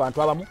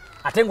n'abantu abamu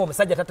ate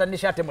ng'omusajja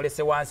tatandisha ate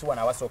mulese wansi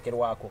wano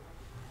awasookerwako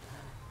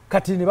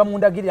kati ne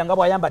bamundagirira nga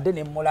bw'ayambadde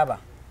ne mmulaba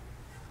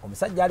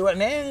omusajja ali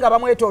naye nga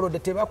bamwetoolodde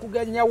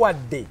tebakuganya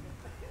wadde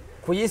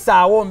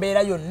kuyisaawo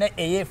mbeera yonna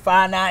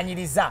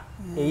eyeefaanaanyiriza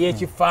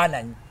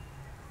ey'ekifaananyi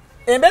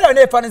embeera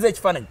yonna efaananiza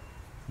ekifaananyi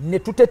ne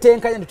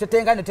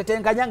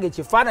tutetenkanya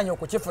ng'ekifaananyi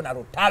okukifuna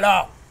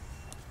lutalo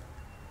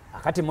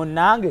akati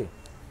munnange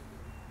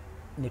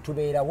ne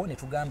tubeerawo ne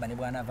tugamba ne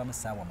bw'anaava mu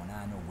ssaawa 8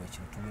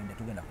 ogw'ekiro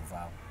tugenda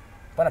kuvaawo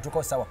pana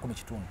tukawo ssaawa 10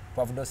 kitundu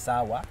twavuddeyo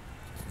ssaawa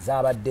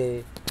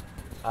zaabadde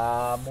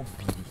mu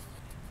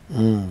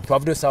 2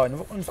 twavuddeyo ssaawa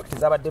infact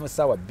zaabadde mu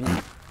ssaawa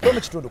 2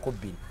 mu kitundu ku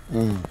 2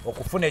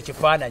 okufuna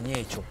ekifaananyi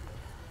ekyo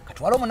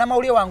katwala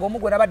omunnamawulire wange omu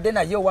gwe nabadde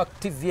naye owa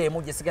tv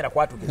emu gye sigenda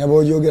kwatugera ne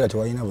bw'ogyogera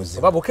tewalina buzibu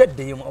oba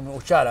bukedde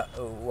omukyala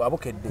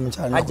wabukedde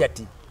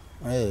Hajjat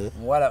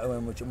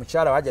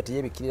mukyala wa Hajjat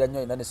yeebikirira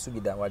nnyo ina ne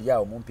Sugida wali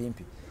awo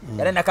mumpimpi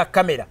yali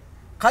nakakamera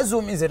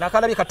kazuumize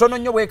nakalabye katono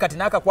nnyo bwe kati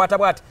n'akakwata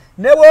bwati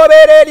ne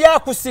bw'obeera eri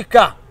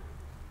akusika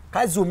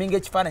kazuuminga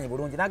ekifaananyi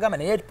bulungi n'agamba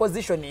naye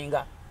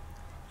positioninga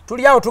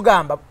tuli awo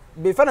tugamba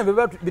bifaananyi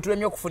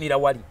bitulemye okufunira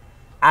wali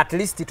at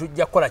least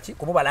tujja kukola ki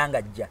kumubalanga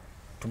ajja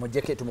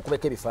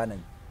tumukubeko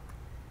ebifaananyi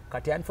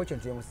kati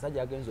unfortunately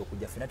omusajja agenza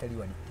okujja ffena teri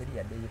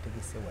yadde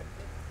yetegese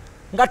wadde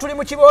nga tuli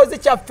mu kiboozi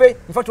kyaffe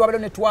infact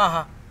wabaddeyo ne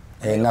twaha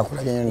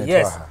nakulabye nnyo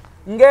ne twaha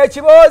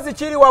ng'ekiboozi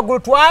kiri waggulu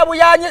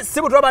twabuyanye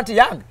si butwaba nti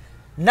yange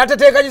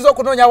nateteekanyiza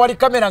okunoonya wali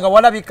kamera nga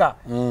walabika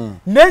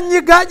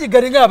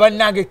nenyiganyiga linga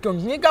bannange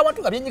nyiga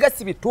abantu nga byenyiga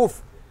si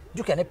bituufu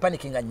njukira ne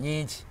paniki nga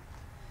nnyingi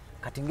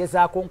kati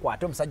ngezaako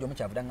nkwate omusajja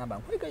omukyavudde ngamba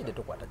nkwegayidde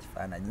tokwata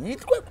kifaananyi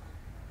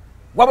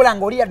wabula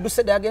ng'oli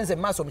yadduse dde yagenze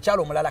mu maaso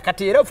omukyalo omulala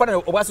kati era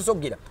obufaananyi obwasose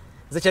okugira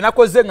nze kye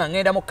nakoze nga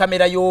ngenda mu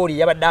kamera y'oli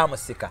yabadde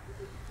amusika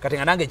kati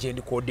nga nange gye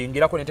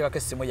ndikodingirako ne nteekako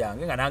essimu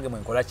yange nga nange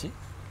mwenkola ki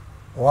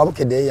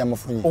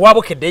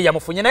owabukedde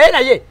yamufunye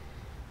naye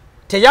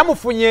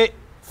teyamufunye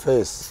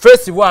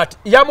face bwati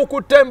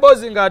yamukutte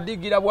emboozi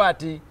ng'adigira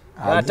bwati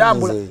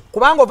atambula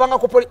kubanga ovanga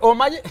ku poli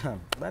omanye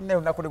banne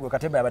olunaku ligwe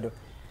katemba yabadde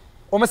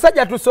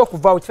omusajja atuuse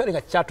okuvaawo kifaananyi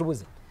nga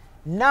kikyatubuze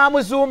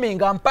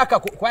n'amuzuuminga mpaka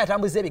kuba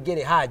yatambuza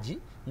ebigere Haji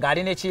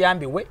ng'alina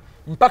ekiyambi we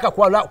mpaka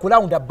ku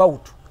round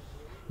about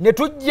ne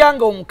tujja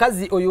nga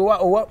omukazi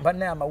oyo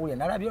banne amawulire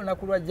nalabye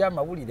olunaku lwajja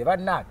amawulire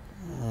bannaage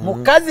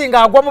mukazi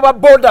ng'agwa mu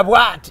baboda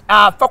bwati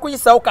afa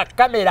kuyisawo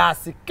kakamera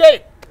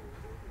asike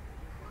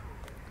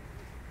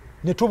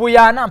ne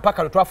tubuyaana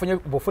mpaka lwe twafunye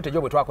bufute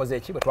gyo bwe twakoze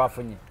eki bwe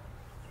twafunye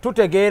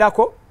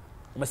tutegeerako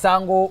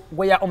omusango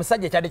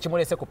omusajja ekyadde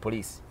kimulese ku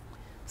poliisi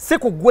si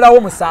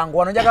kuggulawo musango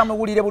wano njaga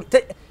muwulire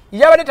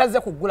yabadde tazze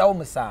kuggulawo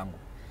musango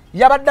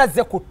yabadde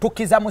azze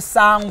kutukiza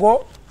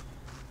musango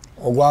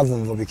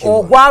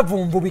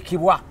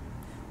ogwavunvubikibwa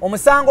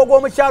omusango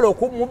gw'omukyalo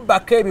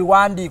okumubbako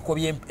ebiwandiiko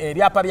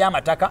ebyapa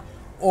by'amataka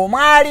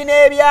omwali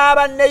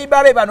n'ebyaba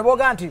neibabe bano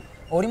boga nti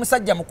oli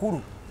musajja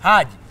mukulu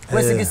Haji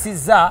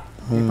wesigisizza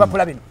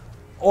ebipapula bino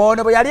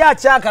ono bwe yali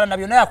akyankala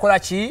nabyo naye yakola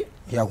ki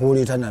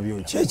yakuleeta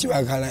nabyo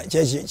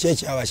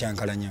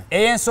kyekyabakyанkalanya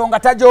ensonga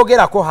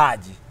tajoogerako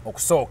Haji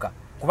okusooka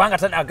kubanga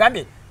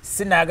agambye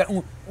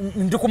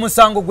ndi ku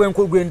musango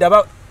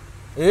gwendaba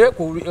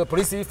ku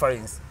police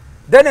reference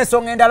then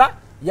ensonga endala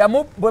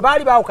bwe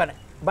baali baawukana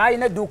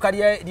baalina edduuka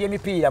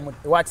ly'emipiira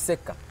wa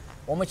Kisekka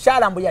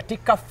omukyala mbu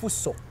yatikka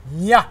fuso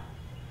 4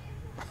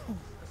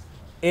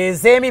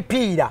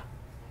 ez'emipiira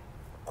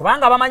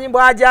kubanga abamanyi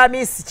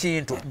bw'ajamisi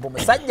kintu mbu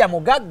musajja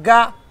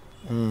mugagga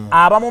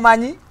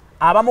abamumanyi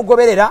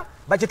abamugoberera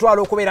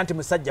bakitwala okubeera nti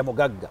musajja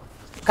mugagga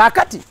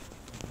kaakati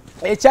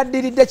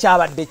ekyaddiridde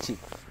kyabadde ki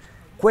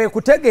kwe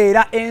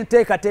kutegeera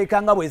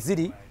enteekateeka nga bwe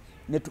ziri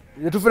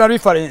ne tufuna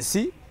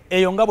referensi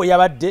eyo nga bwe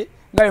yabadde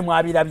nga bwe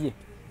mwabirabye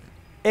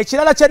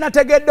ekirala kye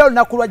nategedde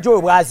olunaku lwajjo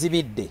we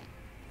bwazibidde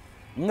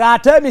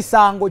ng'ate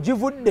emisango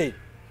givudde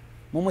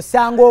mu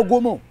musango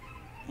ogumu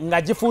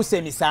nga gifuuse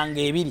emisango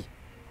 2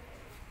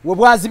 we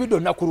bwazibidde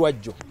olunaku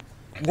lwajjo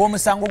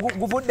ng'omusango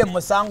guvudde mu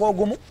musango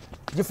ogumu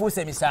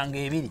gifuuse emisango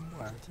 2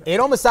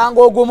 era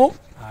omusango ogumu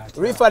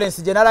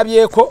referensi gye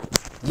nalabyeko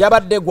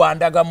yabadde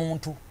gwandaga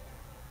muntu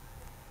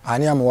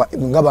ani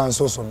nga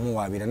bansooso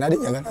muwaabira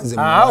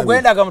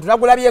ogwendaga muntu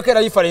nagulabyeko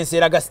era referensi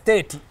eraga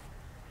state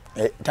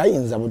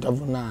tayinza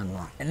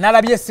butavunaanwa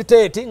nalabye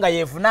state nga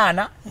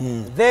yevunaana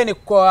then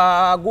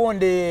kwa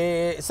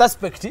gundi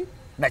suspect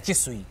na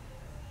Kisui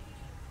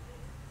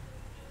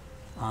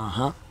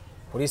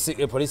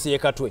polisi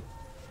yekatwe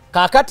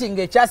kaakati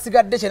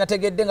ng'ekyasigadde kye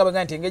nategedde nga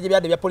bwe nti engeri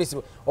byadde bya polisi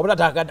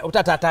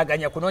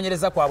obutataataganya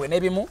kunoonyereza kwabwe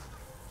n'ebimu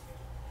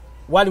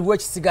waliwo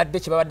ekisigadde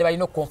kye babadde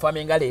balina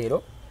okukonfaminga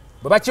leero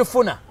bwe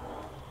bakifuna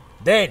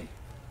then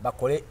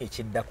bakole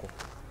ekiddako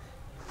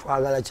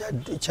twagala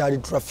kyali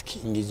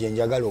trafficking gye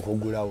njagala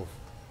okuggulawo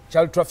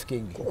kyali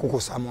trafficking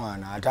kukusa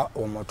mwana ate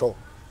omuto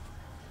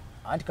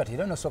anti kati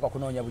era nosooka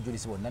kunoonya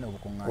bujulizi bwonna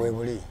n'obukuŋŋaanya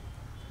webuli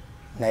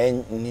naye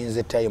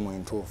ninze time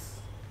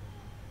entuufu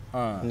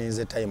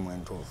ninze time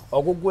entuufu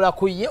okuggula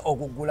ku ye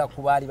okuggula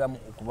ku baali bamu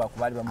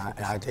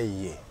ate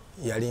ye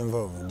yali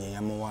involved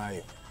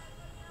yamuwaayo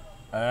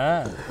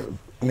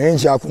naye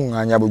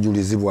nkyakuŋŋaanya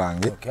bujulizi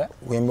bwange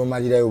bwe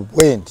mbumalirayo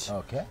bwenti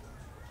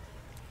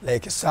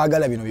like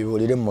saagala bino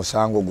bibuulire mu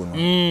musango guno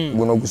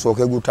guno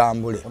gusooke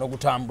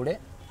gutambule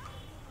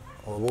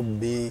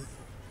obubbi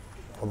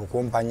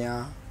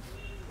obukumpanya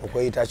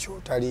okweyita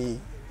kyotali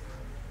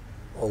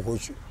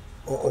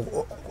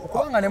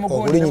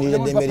okulinyirira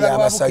eddembe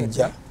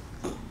ly'abasajja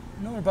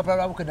n'olupapula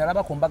lwa Bukedde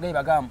alaba ku mbaga ye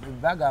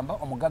bagamba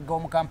omugagga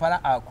w'omu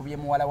Kampala akubye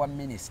muwala wa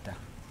minisita.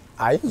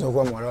 Ayinza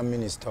okuba muwala wa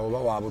minisita oba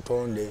wa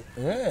butonde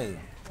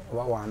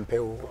oba wa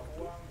mpewo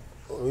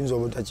oyinza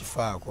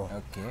obutakifaako.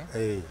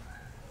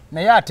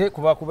 Naye ate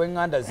kuba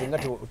eŋŋanda ze nga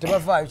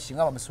tebavaayo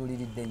kikinga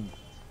bamusuuliridde nnyo.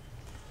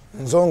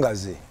 Nsonga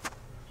ze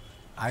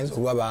ayinza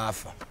okuba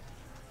baafa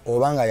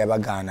oba nga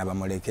yabagaana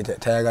bamuleke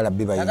tayagala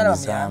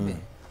bibayinzaamu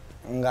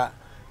nga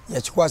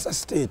yakikwasa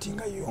state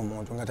nga ye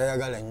omuntu nga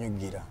tayagala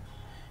nnyuggira.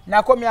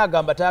 Nakomye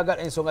agamba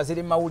tayagala ensonga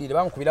ziri mu mawulire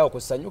bamukubirawo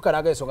ku ssanyuka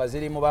naga ensonga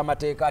ziri mu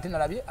bamateeka ate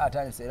nalabye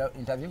atandise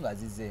interview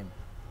ng'azizzeemu.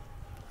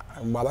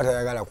 Bw'aba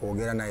tayagala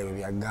kwogera naye bwe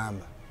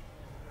byagamba.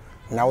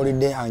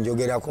 Nawulidde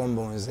anjogerako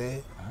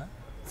mbunze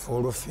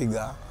full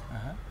figure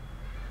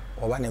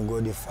oba ne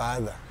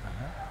godfather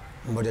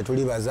mbo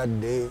tetuli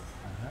bazadde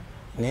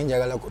naye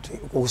njagala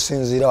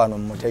kusinziira wano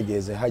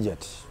mmutegeeze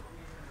Hajjat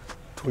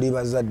tuli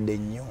bazadde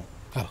nnyo.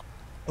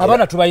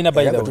 Abaana tubalina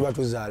bayirawo tuba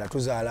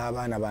tuzaala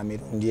abaana ba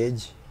mirundi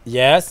egi.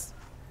 Yes.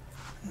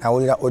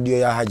 Nawulira audio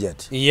ya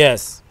Hajjat.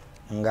 Yes.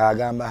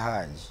 Ng'agamba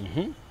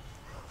Haji.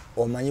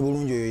 Omanyi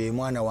bulungi oyo ye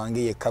mwana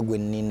wange yekka gwe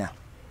nnina.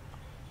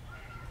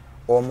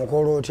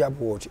 Omukolo otya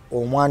bwoti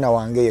omwana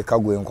wange yekka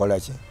gwe nkola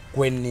ki?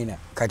 Gwe nnina.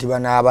 Kati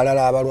bano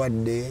abalala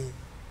abalwadde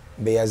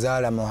be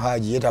yazaala mu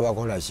Haji ye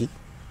tabakola ki?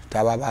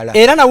 Tababala.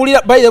 Era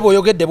nawulira bayire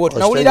bw'oyogedde bwoti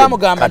nawulira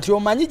amugamba nti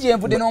omanyi gye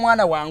nvudde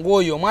n'omwana wange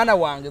oyo omwana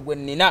wange gwe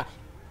nnina.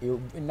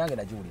 Nange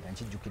nagiwulira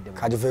nkijjukidde.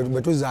 Kati ffe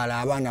bwe tuzaala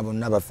abaana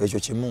bonna baffe ekyo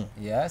kimu.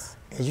 Yes.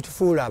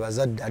 Ekitufuula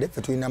abazadde ate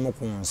ffe tulinamu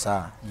ku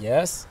nsa.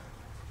 Yes.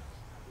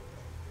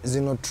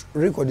 Zino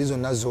rekodi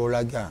zonna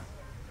z'olaga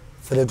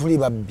ffe tetuli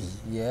babbi.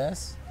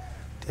 Yes.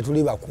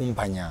 Tetuli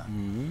bakumpanya.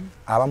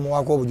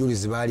 Abamuwaako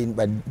obujulizi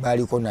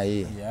baaliko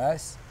naye.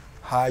 Yes.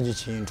 Haji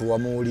kintu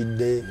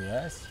wamuwulidde.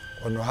 Yes.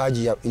 Ono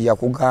Haji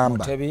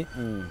yakugamba. Mutebi.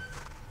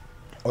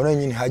 Ono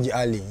yennyini Haji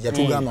Ali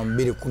yatugamba mu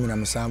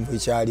 2017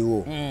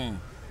 ekyaliwo.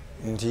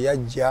 Nti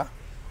yajja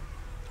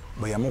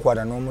bwe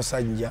yamukwata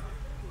n'omusajja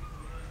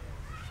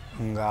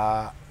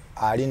nga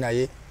ali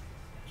naye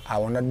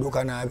awo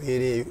nadduka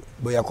n'abeera eyo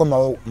bwe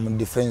yakomawo mu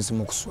defense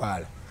mu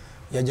kuswala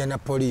yajja na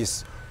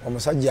poliisi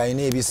omusajja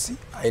alina ebisi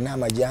alina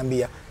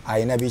amajambiya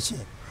alina biki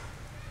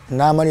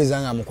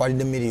n'amaliza nga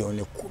amukwatidde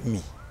miliyoni 10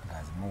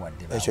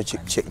 ekyo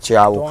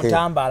kyawuke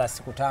tontambala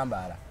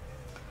sikutambala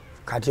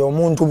kati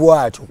omuntu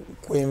bw'atyo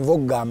kwenva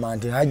okugamba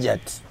nti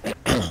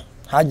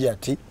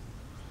Hajjat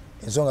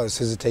ensonga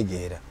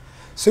zisizitegeera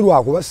si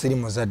lwakuba siri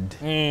muzadde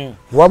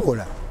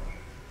wabula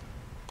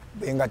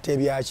bengatta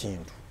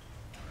ebyakintu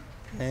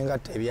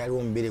nengatta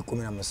ebyaliwo mu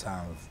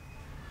 2017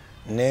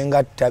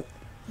 nengatta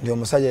nti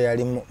omusajja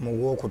yali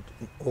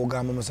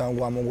ogamba omusango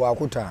gwamu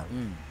gwakutaano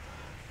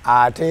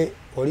ate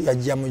oli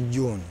yajja mu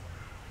June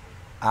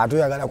ate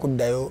oyagala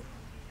kuddayo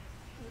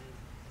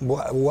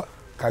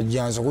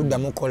kajjanso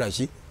kuddamu kukola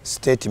ki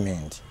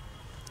statement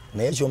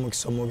naye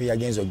ekyomukisa omubi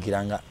yagenza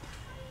okugira nga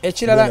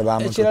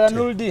ekirala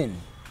Nuruddin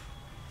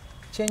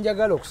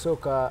kyenjagala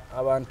okusooka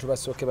abantu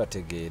basooke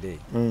bategeere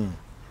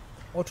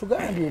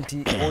otugambye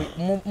nti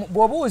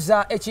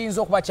bw'obuuza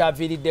ekiyinza okuba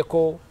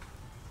kyaviiriddeko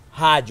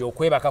Haji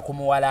okwebaka ku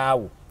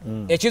muwalaawo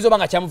ekiyinza oba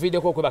nga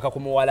kyamuviiriddeko okwebaka ku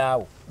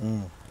muwalaawo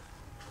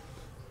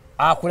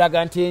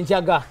akulaga nti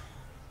enjaga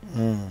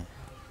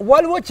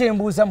waliwo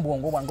kyembuuza mu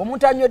bwongo bwange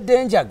omuntu anywedde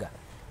enjaga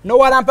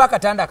n'owalampa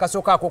akatanda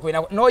akasooka ako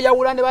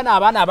n'oyawula ne bano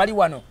abaana abali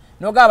wano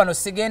n'ogamba bano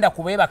sigenda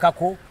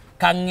kubeebakako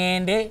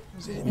kaŋŋende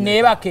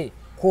neebake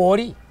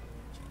kwoli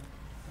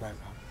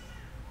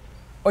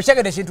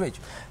okyegedde ekintu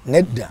ekyo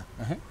nedda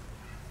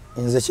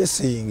nze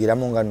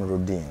kyesiyingiramu nga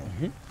Nuruddin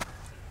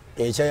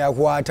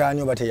ekyayakwata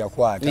ani oba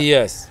teyakwata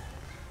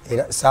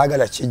era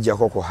saagala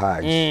kijjako ku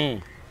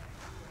Haji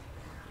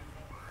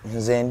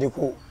nze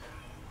ndiku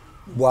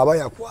bw'aba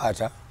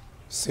yakwata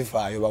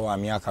sifaayo oba wa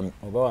myaka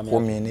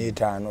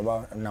 15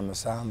 oba na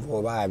 7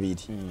 oba 2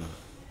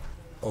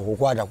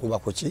 okukwata kuba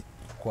kuki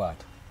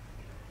kwata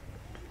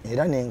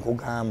era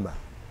nenkugamba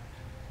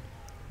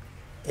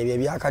ebyo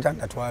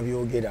ebyakatanda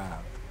twabyogera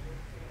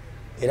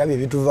era bye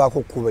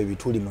bituvaako kuba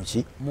ebituli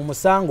muki mu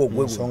musango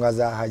gwe nsonga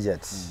za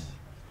Hajjat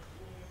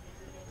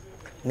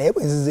naye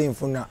bwe nzize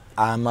nfuna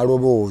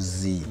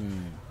amaloboozi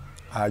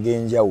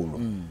ag'enjawulo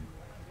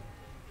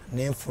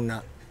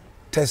nenfuna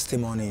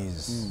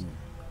testimonies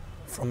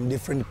from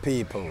different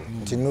people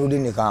nti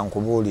Nuruddin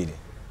kankubuulire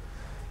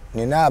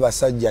nina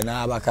abasajja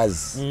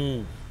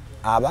n'abakazi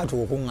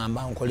abatuuka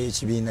okuŋŋamba nkola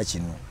ekibiina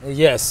kino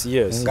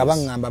nga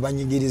baŋŋamba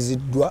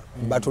banyigiriziddwa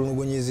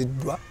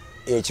batulugunyiziddwa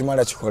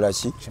ekimala kikola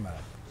ki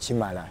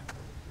kimala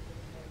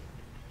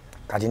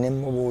kati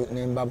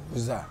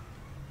nembabuuza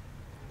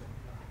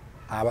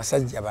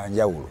abasajja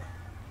banjawulo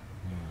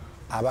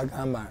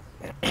abagamba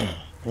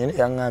nyine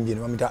yaŋŋambye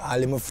ne bamuyita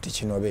Ali Mufti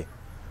Kinobe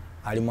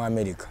ali mu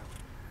America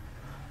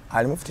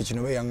Ali Mufti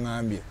Kinobe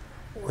yaŋŋambye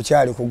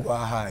okyali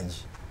kugwa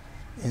Haji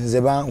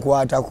nze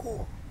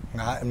bankwatako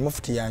nga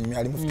mufuti yanyumya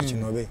ali mufuti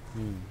Kinobe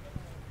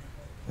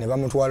ne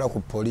bamutwala ku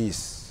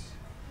police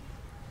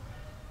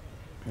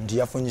nti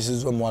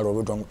yafunyisizza omuwala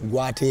olubuto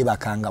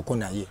gwateebakangako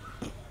naye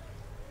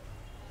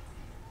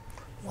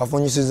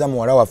wafunyisizza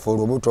muwala waffe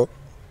olubuto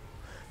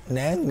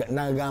naye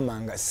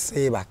nagamba nga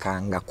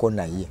seebakangako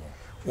naye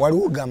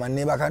waliwo gamba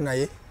neebaka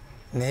naye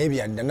naye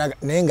byadda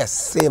naye nga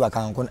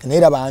seebakangako naye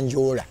era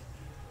banjoola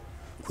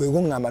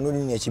kwego ngamba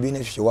nolina ekibiina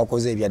ekyo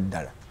kyewakoze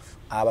ebyaddala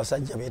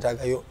abasajja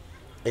beetagayo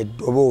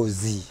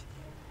eddoboozi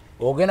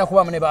ogenda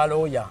kubamu ne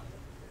balooya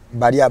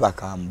bali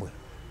abakambwe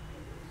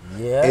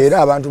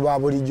era abantu ba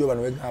bulijjo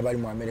bano wegamba bali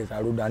mu America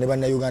aluda ne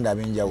bannayuganda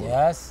ab'enjawulo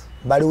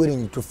bali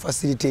willing to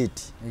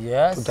facilitate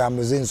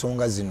tutambuze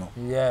ensonga zino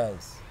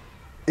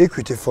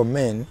equity for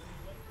men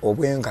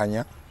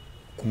obwenkanya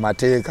ku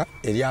mateeka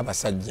eri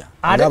abasajja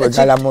nga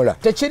bagalamula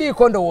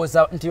tekiriiko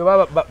ndowooza nti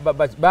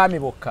baami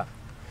bokka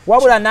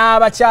wabula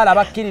n'abakyala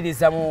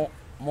bakkiririza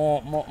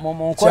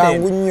mu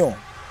kyangu nnyo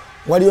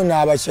waliyo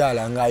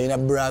n'abakyala ng'alina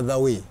brother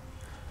we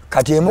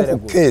kati emu ku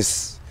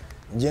case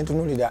gye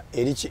ntunulira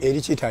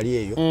eri kitali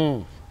eyo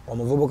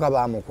omuvubuka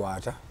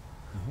baamukwata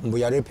mbu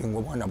yarepinga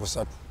omwana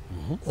busatu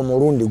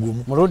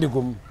omulundi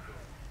gumu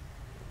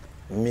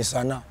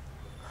misana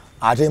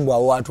ate mbu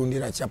awo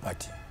atundira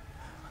chapati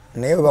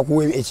naye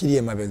bakuwa ekiri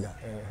emabega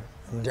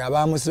nti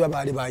abaamusiba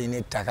baali balina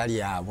ettaka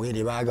lyabwe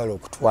lye baagala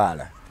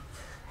okutwala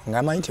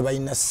ng'amanyi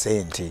tebalina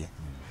ssente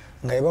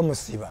nga bwe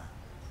bamusiba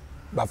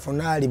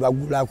bafunaali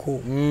bagulako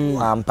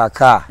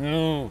wampaka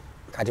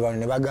kati bano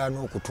ne bagaana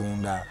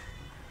okutunda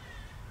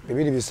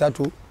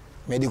 2-3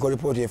 medical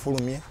report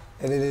efulumye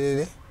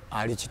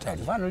ali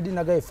kitali bano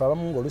lidinagaife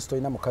abamu ng'olusi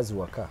tolina mukazi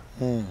waka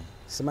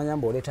simanya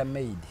mbu oleeta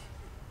maid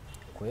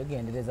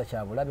kwegendereza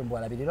kyabulabe mbu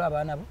alabirira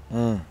abaana bo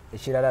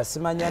ekirala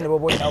simanya ne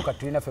boba olinawo kati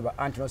tulina ffe ba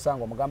anti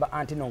nosanga omugamba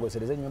anti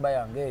nongosereza ennyumba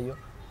yange eyo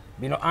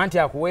bino anti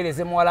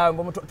akuweereze muwala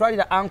we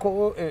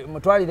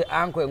mutwalire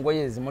anko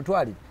engoye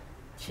zimutwalire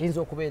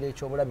kiyinza okubeera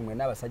ekyobulabe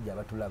mwenna abasajja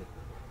abatulaba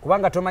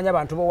kubanga tomanya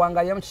abantu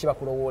bowangaliramu kiki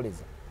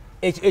bakulowooleza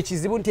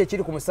ekizibu nti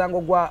ekiri ku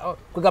musango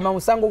kwegamba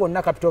musango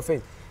gwonna capital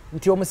offense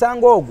nti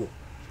omusango ogwo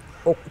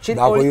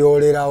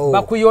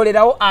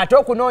bakuyolerawo ate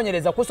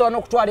okunoonyereza kusobola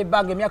n'okutwala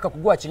ebbanga emyaka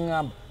kugwa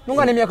kiŋŋamba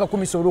nunga n'emyaka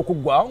 10 sobola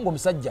okuggwawo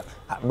ng'omusajja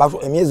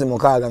emyezi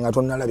 6 nga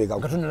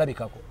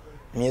tonnalabikako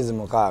emyezi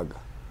 6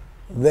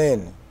 then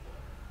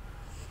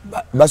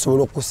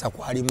basobola okukussa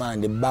ku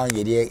alimanda ebbanga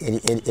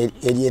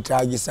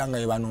eryetaagisa nga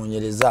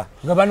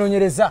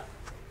banoonyereza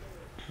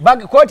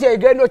kooti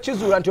egenda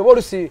okkizuula nti oba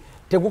olusi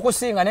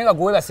tegukusinga naye nga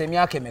guwebasa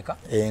emyaka emeka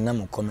ena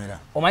mu kkomera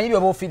omanyi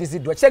byoba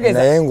ofiiriziddwa kitegeeza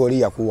naye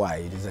ng'oli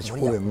yakuwaayiriza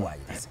kikubemu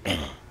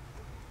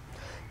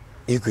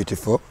equity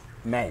for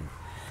men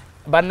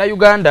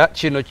bannayuganda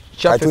kino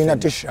tulina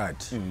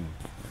t-shirt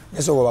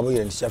nesobola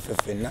babuyire nti kyaffe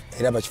ffenna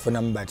era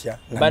bakifunamu batya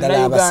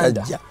naddala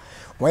abasajja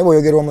omanyi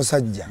bw'oyogera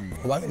omusajja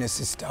obayo ne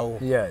sisitawo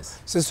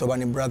sisita oba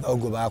ne brother wo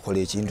gwe baakola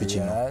ekintu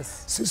kino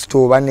sisita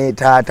oba ne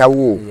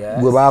taatawo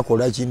gwe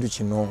baakola ekintu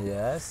kino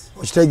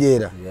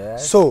okitegeera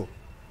so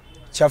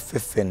kyaffe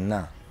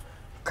ffenna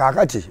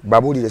kaakati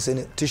babulire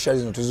sene t-shirt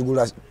zino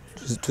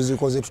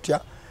tuzikoze tutya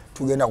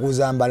tugenda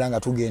kuzambala nga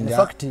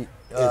tugenda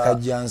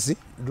ekajjansi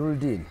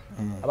duldin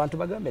abantu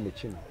bagambe ne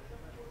kino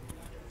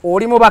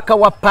oli mubaka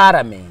wa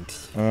parliament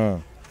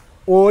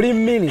oli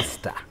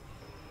minister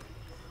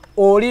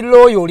oli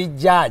lawyer oli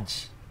judge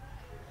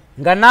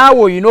nga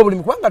naawe olina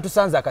obulimu kubanga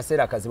tusanze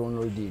akaseera akazibu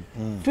duldin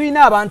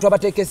tulina abantu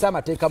abateekesa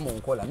amateeka mu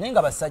nkola naye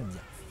nga basajja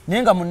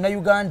naye nga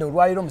munnayuganda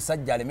olwaliro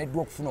omusajja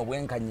alemeddwa okufuna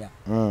obwenkanya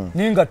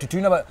naye nga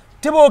tutulina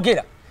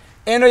teboogera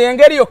eno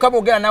yengeri yokka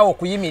boogera naawe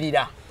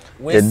okuyimirira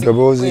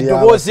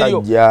eddoboozi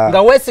lyo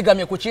nga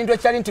weesigamye ku kintu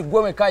ekyali nti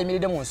gwe wekka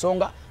ayimiridde mu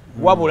nsonga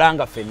wabula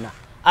nga ffenna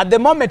at the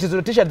moment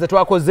zino t-shirt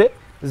zetwakoze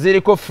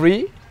ziriko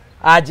free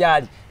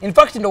ajali in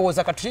fact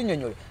ndowooza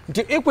katukinnyonnyole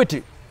nti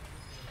equity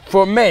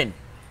for men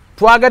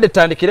twagadde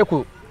tutandikire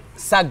ku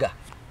saga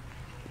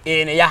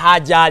ene ya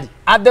Hajjat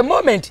at the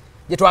moment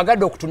gye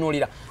twagadde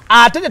okutunuulira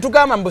ate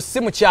tetugamba mbu si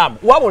mukyamu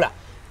wabula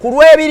ku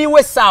lw'ebiriwo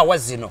essaawa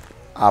zino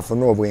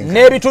afuna obwenka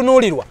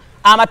n'ebitunuulirwa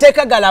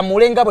amateeka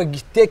galamule nga bwe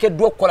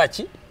giteekeddwa okukola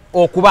ki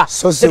okuba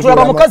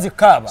tetulaba mukazi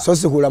kaaba so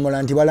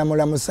sikulamula nti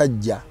balamula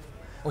musajja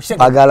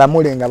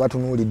bagalamule nga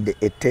batunuulidde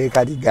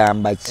etteeka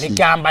ligamba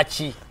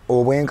ki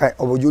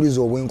obujulizi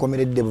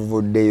obwenkomeredde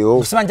buvuddeyo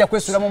okusibanja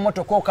kwesula mu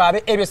mmotoka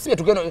okaabe ebyo si bye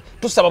tugenda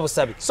tusaba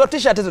busabi so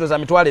t-shirt zino za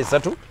mitwalo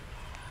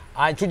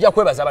 3 tujja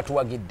kwebaza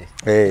abatuwagidde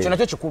ekyo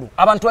nakyo kikulu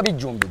abantu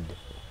babijjumbidde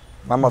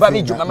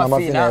mama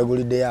fina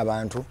yaguliddeyo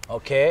abantu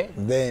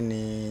then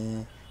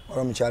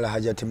waliwo omukyala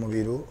Hajjat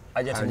Mubiru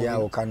ali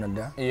awo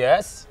Canada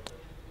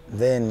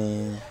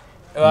then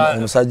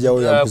omusajja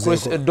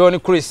we Don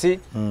Chris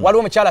waliwo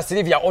omukyala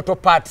Sylvia Auto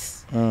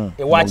Parts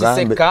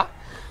ewakiseka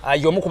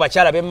y'omu ku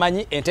bakyala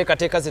bemmanyi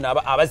enteekateeka zino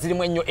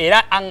abazirimu ennyo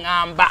era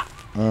aŋŋamba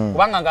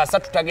kubanga nga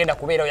 3 tagenda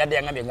kubeerawo yadde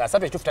yaŋŋambye nga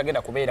 3 ekitufu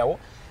tagenda kubeerawo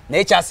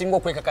naye kyasinga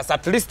okwekakasa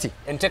at least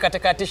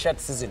enteekateeka ya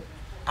t-shirts zino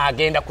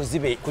agenda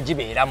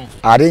kugibeeramu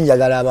ate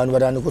njagala abantu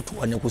batandika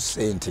otuwane ku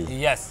ssente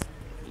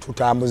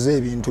tutambuze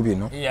ebintu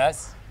bino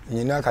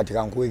nyina kati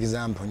kankuwa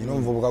example nyina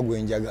omuvubuka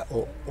gwenjaga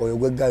oyo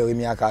gwegayo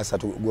emyaka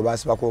 3 gwe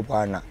basibako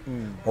opwana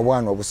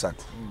obwana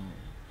obusatu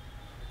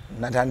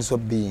natandise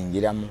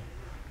obiyingiramu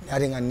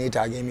ate nga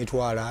neetaaga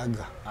emitwalo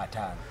aga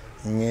 5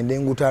 ngende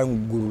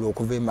ngutangulula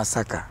okuva e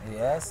Masaka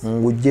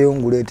ngujjeyo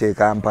nguleeta e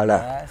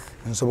Kampala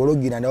nsobola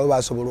ogira nabo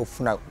basobola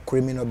okufuna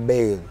criminal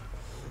bail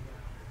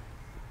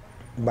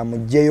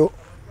bamujjeyo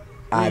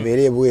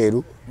abeere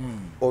ebweru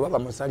oba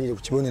bamusalire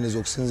ku kibonerezo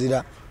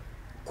okusinziira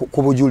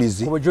ku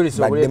bujulizi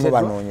baddemu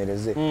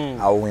banoonyereze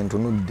awo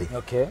wentunudde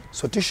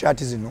so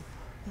t-shirt zino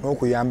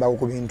n'okuyambako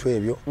ku bintu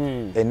ebyo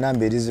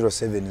ennamba eri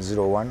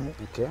 0701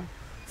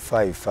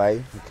 55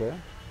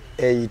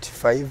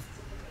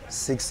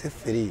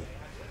 8563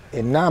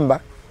 ennamba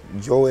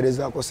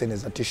gy'oweerezaako sente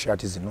za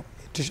t-shirt zino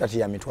t-shirt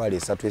ya mitwalo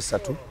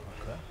 3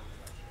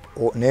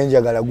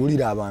 nenjagala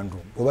gulira abantu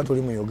oba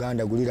tuli mu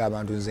Uganda gulira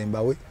abantu nze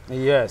mbawe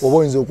oba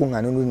oyinza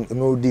okuŋŋaana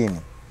n'oludiini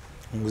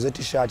nguze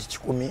t-shirt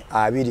 10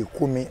 20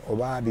 10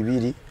 oba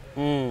 2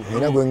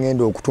 era gwe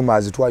ngenda okutuma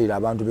azitwalira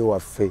abantu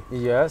bewaffe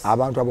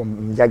abantu abo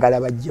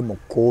njagala bajje mu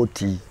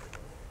kooti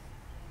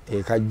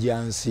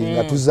ekajjansi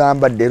nga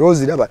tuzambadde era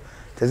oziraba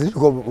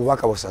teziriko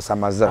bubaka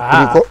busasamaza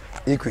kuliko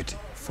equity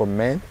for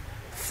men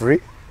free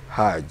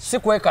hajj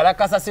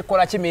sikwekalakasa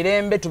sikola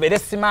kimirembe tubere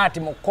smart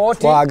mu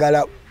kooti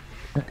twagala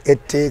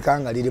etteeka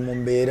nga liri mu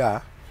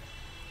mbeera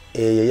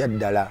eyo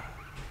yaddala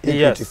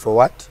equity for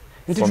what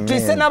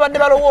ntitutise n'abadde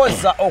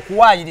balowooza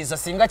okuwaayiriza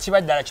singa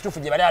kibaddala kituufu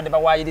gye bali abadde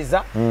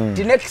bawaayiriza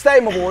ti next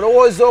time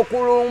bw'olowooza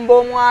okulumba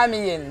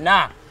omwami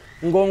yenna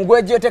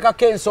ng'omugwejjo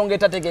oteekako ensonga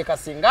etategeeka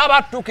singa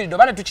abatuukiridde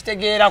oba ne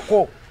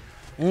tukitegeerako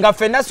nga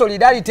ffenna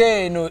solidarity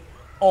eno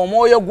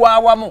omwoyo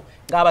gwawamu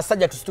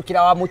ng'abasajja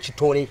tusitukira wamu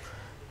kitole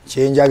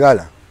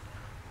kyenjagala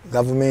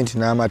gavumenti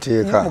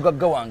n'amateeka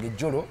mugagga wange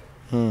jjolo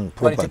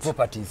quality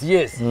properties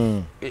yes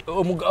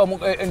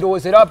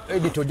ndowooza era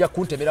edito ojja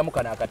kunteberamu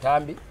kano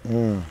akatambi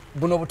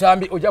buno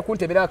butambi ojja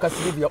kuntebera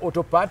akasilivia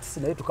auto parts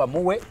naye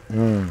tukamuwe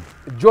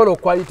jolo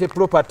quality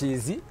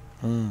properties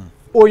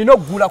olina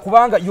okugula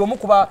kubanga y'omu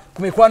ku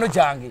mikwano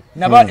gyange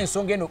naba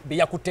ensonga eno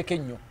beyakutteko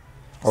ennyo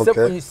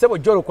sebo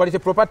jolo quality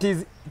properties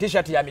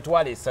t-shirt ya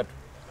mitwalo 3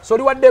 so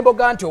oli wadde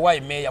emboga nti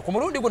owaayi meeya ku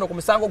mulundi guno ku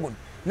musango guno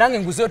nange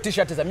nguzeyo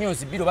t-shirt za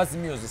myoozi 2 oba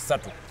myoozi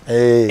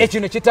 3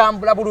 ekyo ne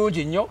kitambula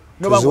bulungi nnyo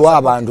tuziwa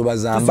abantu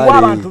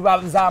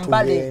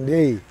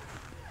bazambale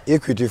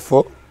equity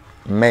for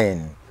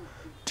men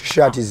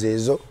t-shirt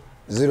zezo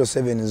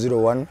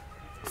 0701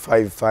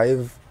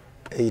 55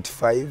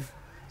 85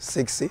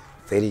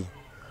 63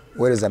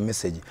 where is a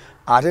message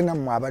ate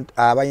namwe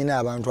abayina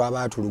abantu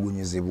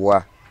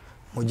abatulugunyizibwa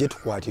mujje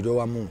tukwatire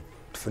wamu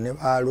tufune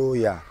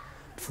balooya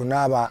tufune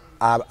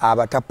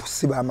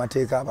abatapusi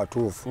b'amateeka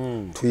abatuufu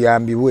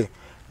tuyambibwe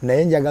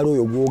naye njagala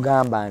oyo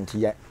gwogamba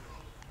nti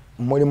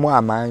mulimu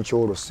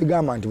amankyolo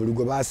sigamba nti buli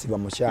gwe baasiba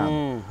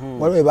mukyamu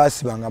waliwo we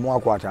baasiba nga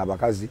mwakwata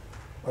abakazi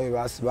waliwo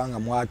we baasiba nga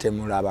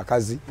mwatemula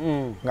abakazi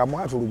nga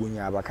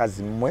mwatulugunya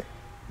abakazi mmwe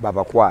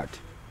babakwate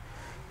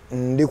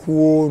ndi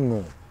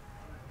kuwono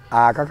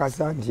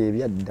akakasa nti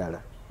ebyaddala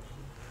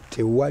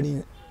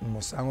tewali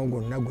musango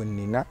gwonna gwe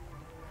nnina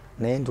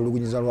naye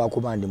ntulugunyiza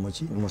lwakuba ndi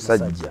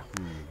musajja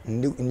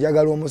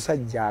njagala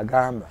omusajja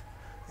agamba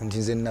nti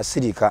nze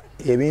nasirika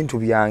ebintu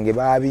byange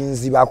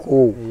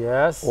babinzibako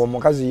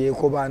omukazi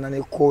yeekobaana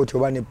ne kooti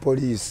oba ne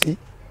poliisi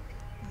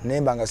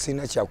nemba nga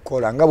sirina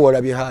kyakukola nga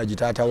bw'olabye Hajji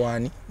taata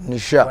waani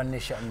Nisha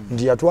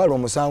nti yatwala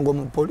omusango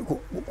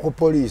ku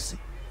poliisi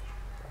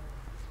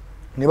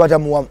ne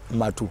batamuwa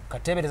matu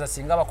katebereza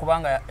singa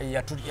bakubanga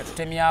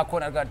yatutemyako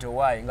naga nti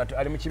owaayi nga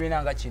ali mu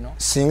kibiina nga kino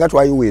singa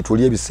twayiwe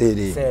etuli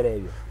ebiseera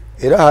ebyo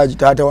era Hajji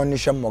taata wa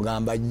Nisha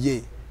mugamba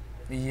jje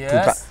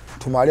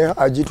tumale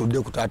Hajji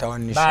tudde ku taata wa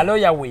Nisha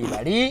baloya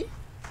weebali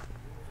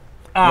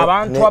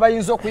abantu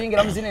abayinza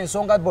okuyingira mu zino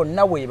ensonga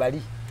bonna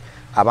weebali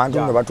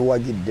abantu nga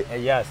batuwagidde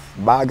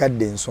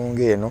baagadde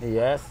ensonga eno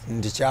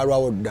nti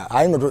kyalwawo dda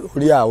aye nga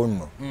oli awo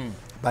nno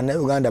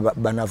bannayuganda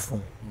banafu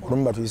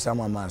olumu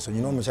batuyisaamu amaaso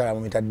nyina omukyala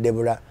bamuyita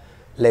Deborah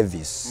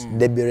Levis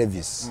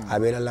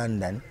abeera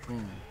London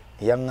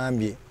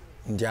yaŋŋambye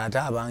nti ate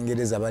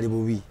abangereza bali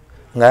bubi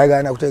nga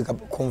yagana kuteeka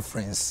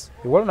conference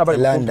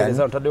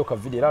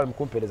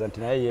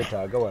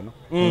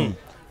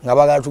nga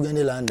bagala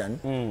tugende London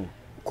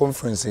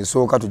conference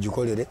esooka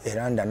tugikolere e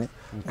London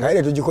naye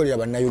era tugikolera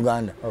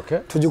bannayuganda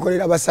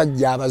tugikolera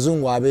abasajja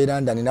abazungu ab'e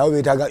London nabo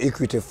beetaaga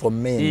equity for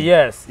men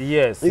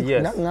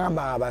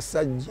naŋŋamba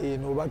abasajja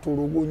eno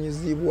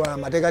batulugunyizibwa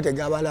amateeka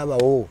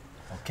tegabalabawo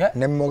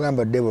ne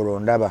mmugamba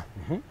Deborah ndaba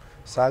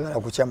saagala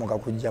kukyamuka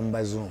kujja mu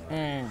bazungu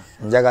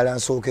njagala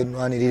nsooka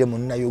ennwanirire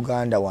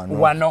munnayuganda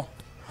wano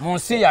mu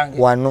nsi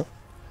yange wano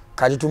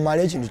kati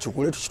tumale ekintu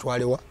kikule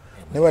tukitwalewa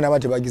naye bana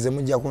bati bagize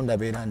mujja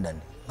kundaba e London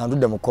nga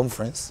ntudde mu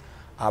conference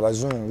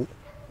abazungu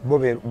bo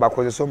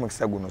bakozesa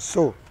omukisa guno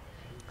so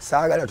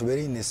saagala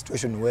tubeere in a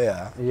situation where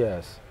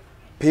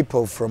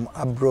people from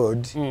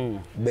abroad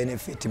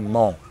benefit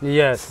more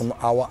from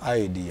our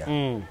idea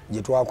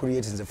gye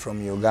twacreatinze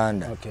from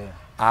Uganda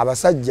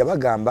abasajja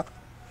bagamba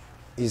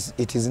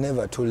it is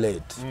never too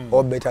late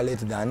or better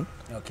late than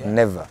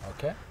never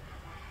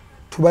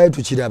tubaye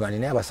tukiraba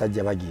nina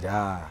abasajja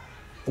bagira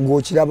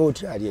ng'okiraba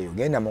otya ali eyo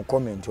genda mu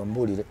comment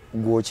ombulire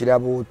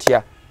ng'okiraba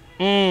otya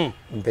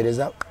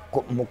mpereza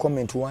mu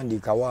comment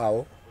wandiika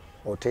waawo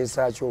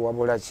oteesa ki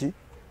owabula ki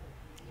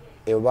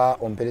eba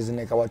ompereza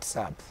ne ka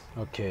WhatsApp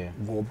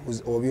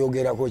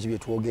obyogerako ki bye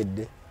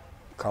twogedde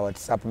ka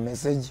WhatsApp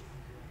message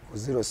ku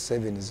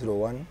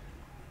 0701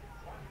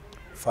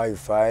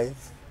 55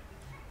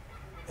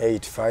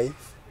 85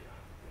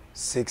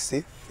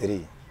 63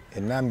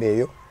 enamba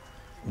eyo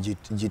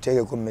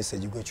giteekeko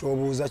message gwe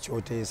kyobuuza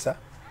kyoteesa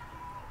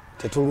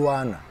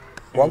tetulwana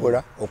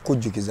wabula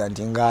okujjukiza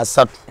nti nga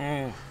asatu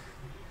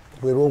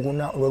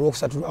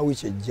lwolwokusatu lwa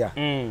wiiki ejja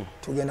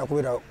tugenda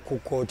kubeera ku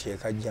kooti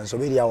ekajja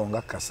nsobe eri awo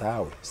nga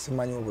kasaawe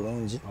simanyi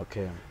obulungi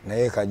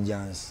naye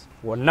ekajjansi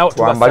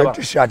twambale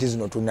tishaati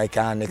zino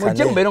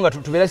tunekaanekane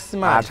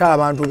ate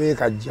abantu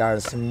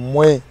beekajjansi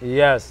mmwe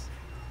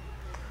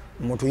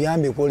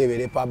mutuyambe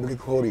kwolebere public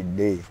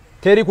holiday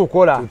teri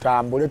kukola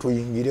tutambule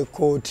tuyingire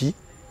kooti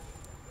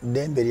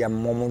dembe lya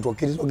omuntu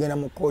okkiriza ogenda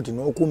mu kooti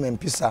n'okuuma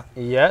empisa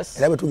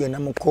era bwe tugenda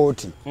mu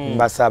kooti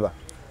mbasaba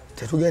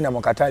tetugenda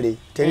mu katale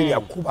teri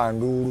byakuba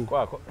nduulu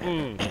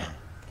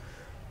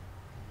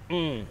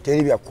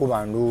teri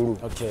byakuba nduulu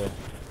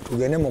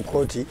tugende mu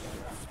kooti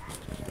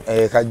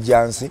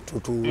ekajjansi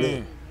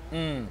tutuule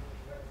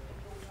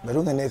bwe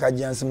tugenda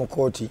ekajjansi mu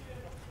kooti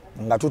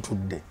nga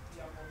tutudde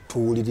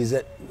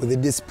tuwulirize with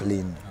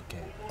discipline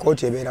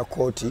kooti ebeera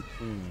kooti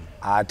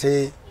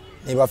ate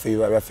nebaffe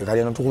byaffe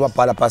kali no tukuba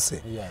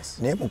palapase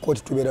naye mu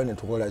kooti tubeerawo ne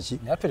tukola ki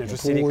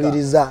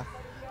tuwuliriza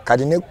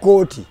kati ne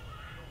kooti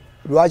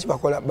lwaki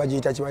bakola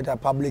bagiyita kibayita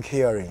public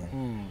hearing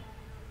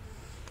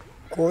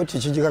kooti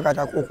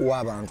kigikakatako okuwa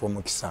abantu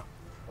omukisa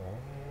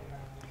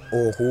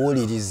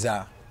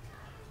okuwuliriza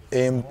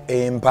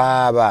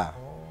empaaba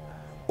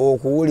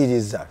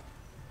okuwuliriza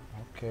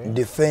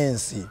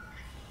defense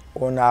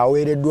ono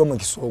aweereddwa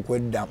omukisa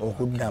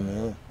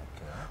okuddamu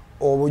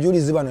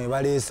obujulizi bano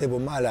ebaleese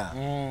bumala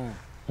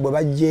bwe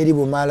bajja eri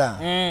bumala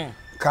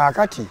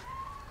kaakati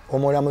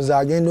omulamuzi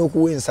agenda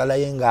okuwa ensala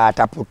ye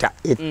ng'ataputa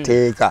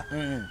etteeka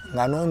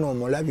nga noono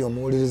omulabye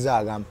omuwuliriza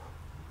agamba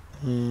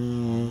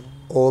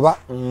oba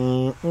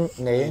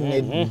naye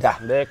nedda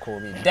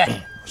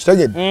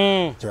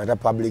kitegedde kibayita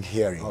public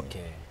hearing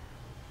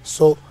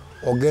so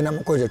ogenda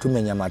mukozi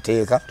tetumenya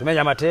mateeka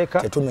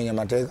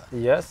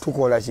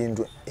tukola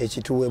kintu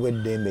ekituweebwa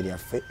eddembe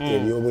lyaffe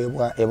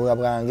ebyobwa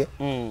bwange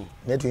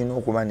naye tulina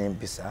okuba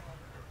n'empisa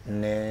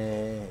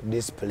ne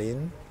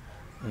discipline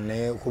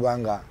ne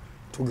kubanga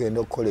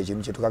tugenda okukola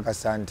ekintu kye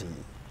tukakasa nti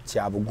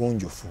kya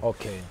bugunjufu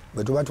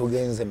bwe tuba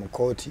tugenze mu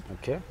kooti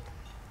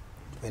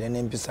tubeere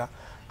n'empisa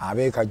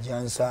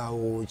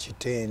abeekajjansaawo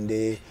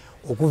kitende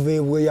okuva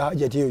ebweya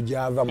Hajjat eyo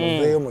gyava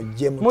muveeyo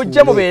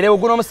mujje mubeerewo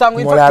guno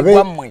omusango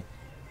gwammwe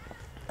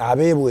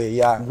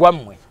abebweya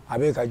gwammwe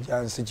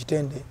abeekajjansi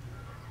kitende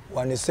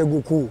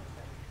waneseguku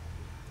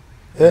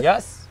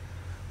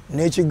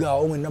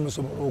n'ekigaawo mwenna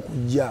musobola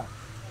okujja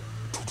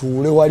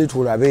tutuule wali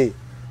tulabe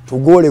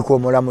tugooleko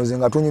omulamuzi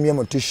nga tunyumye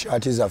mu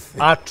tishaati zaffe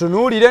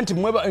atunuulire nti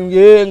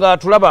nga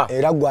atulaba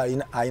era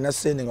gwe alina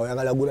ssente nga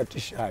oyagala gula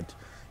tishaati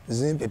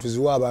zimpe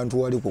tuziwa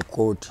abantu wali ku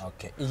kooti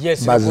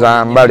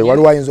bazambale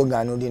waliwo ayinza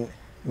ogaanudini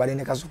bali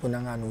ne kasuku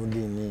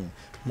nangaanudini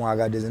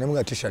mwagadde ne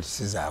muga tishaati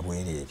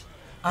sizaabwereeri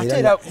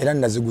era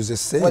naziguze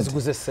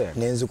ssente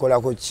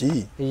nenzikolako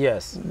ki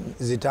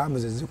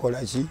zitambuze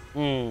zikola ki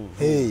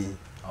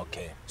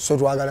so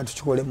twagala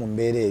tukikole mu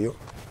mbeera eyo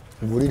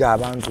ngulira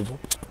abantu bo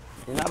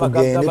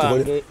tugende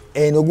tukole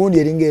eno gundi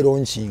eringa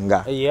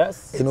eronkinga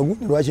eno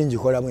gundi lwaki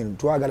njikolamu eno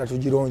twagala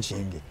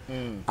tugironkinge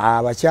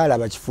abakyala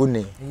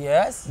bakifune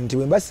nti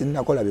bwe mba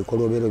sinnakola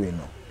bikolobero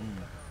bino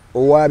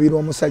owaabira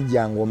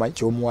omusajja ng'omanyi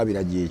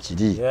kyomuwabira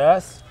gyekiri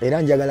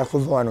era njagala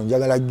kuva wano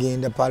njagala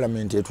genda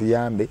paalamenti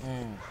etuyambe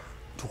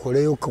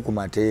tukoleyoko ku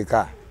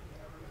mateeka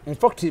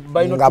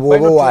nga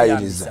bw'oba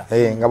waayiriza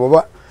nga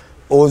bw'oba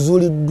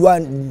ozuuliddwa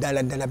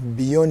ddala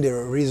beyond a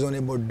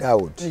reasonable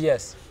doubt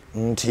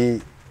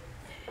nti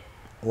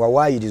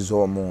wawaayiriza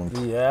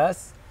omuntu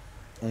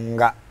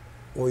nga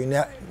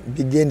olina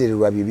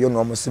bigendererwa bibyo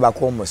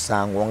n'omusibako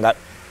omusango nga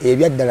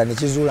ebyaddala ne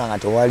kizuula nga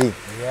tewali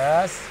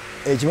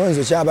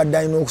ekibonerezo kyabadde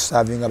alina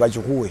okusaavinga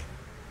bakikuwe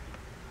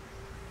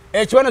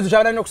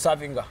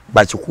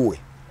bakikuwe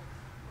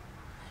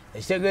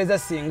ekitegeeza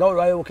singa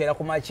olwayokera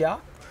ku makya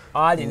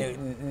ali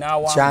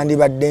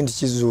kyandibadde nti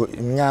kizuula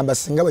ngamba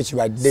singa bwe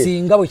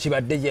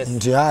kibadde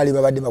nti ali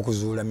babadde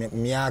bakuzuula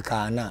myaka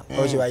 4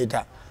 oba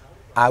kibayita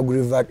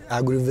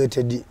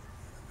aggravated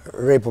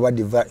rape oba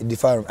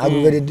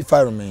aggravated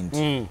defilement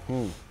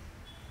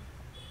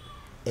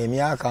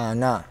emyaka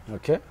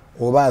 4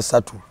 oba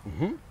 3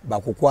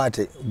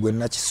 bakukwate gwe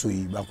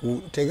nakisuyi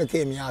bakuteekeko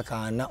emyaka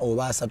 4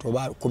 oba 3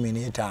 oba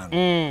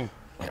 15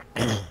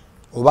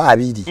 oba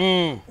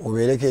 2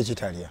 obeereko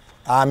ekitalya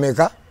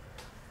ameka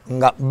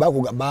nga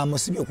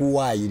bamusibye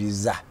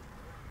kuwaayiriza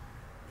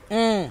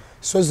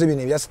so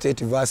zibino ebya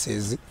state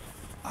versus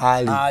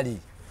ali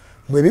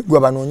bwe biggwa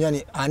banoonya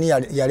ani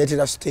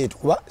yaleetera state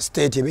kuba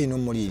state eba erina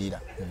omuliyirira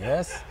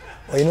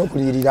oyina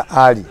okuliyirira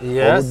ali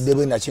Yes. obudde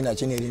bwe nakina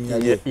kino erinnya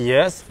lye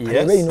Yes.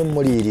 ebe ino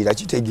muliyirira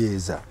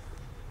kitegeeza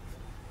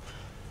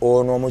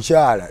ono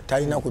omukyala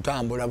talina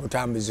kutambula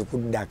butambuzi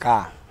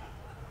kuddaka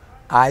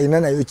ayina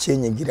nayo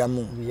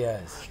kyenyigiramu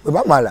bwe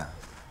bamala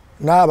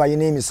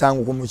n'abayina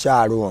emisango ku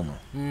mukyalo ono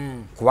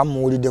kuba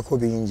muwuliddeko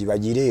bingi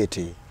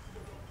bagireete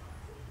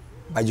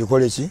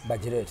bagikole ki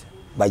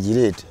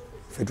bagireete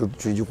ffe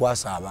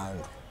tugikwasa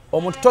abantu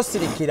omuntu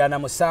tosirikira na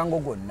musango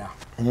gwonna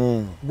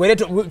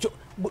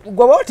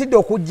gweba otidde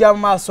okujja mu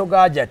maaso ga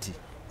Hajjat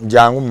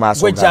jangu mu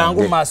maaso gwe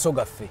jangu mu maaso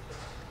gaffe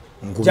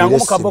jangu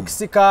mu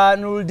kabokisi ka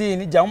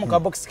Nuruddin jangu mu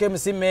kabokisi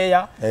k'MC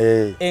Meya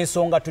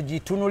ensonga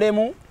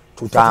tugitunulemu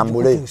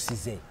tutambule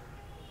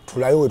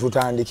tulayo we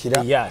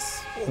tutandikira yes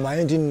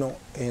omanyi nti nno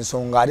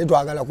ensonga ate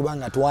twagala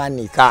kubanga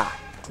twanika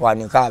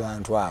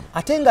abantu abo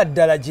ate nga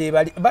ddala gye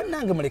bali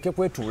bannange muleke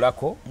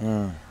kwetuulako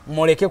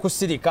muleke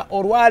kusirika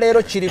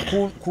olwaleero kiri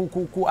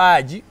ku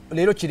aji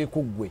leero kiri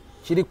ku ggwe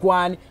kiri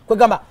kwani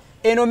kwegamba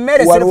eno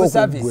mmere self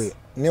service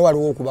ne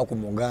waliwo okuba ku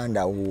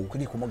muganda wo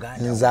kuli ku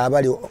muganda nze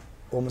abali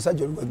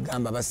omusajja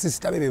olwegamba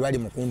basisita be bali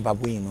mu kumpa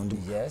bwino ndi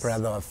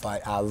brother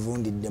waffe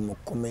avundidde mu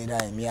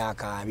kkomera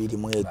emyaka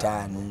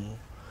 25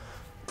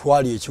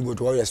 twali ekigo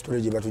twali ya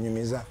storage gye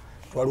batunyumiza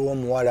twaliwo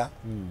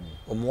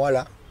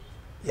omuwala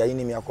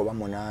yalina emyaka oba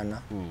 8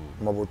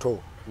 mu buto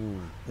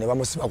ne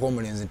bamusibako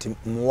omulenzi nti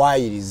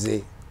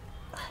muwayirize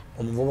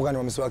omuvubuka ne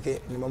bamusibako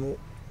ne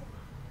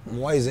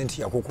muwayirize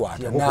nti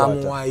yakukwata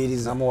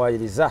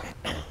namuwayiriza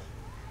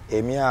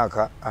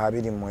emyaka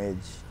 20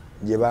 mwegi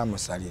gye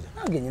bamusalira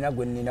nange nyina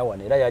gwe nnina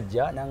wano era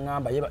yajja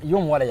naŋŋamba ye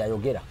omuwala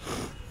yayogera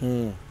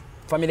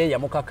famire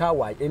yamukaka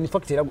wa in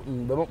fact era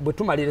bwe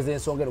tumaliriza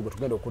ensonga eno gwe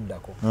tugenda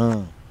okuddako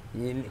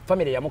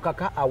famire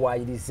yamukaka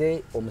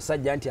awayirize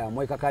omusajja nti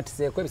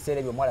amwekakatiseeko ebiseera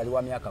ebyo omwala ali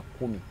wa myaka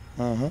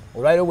 10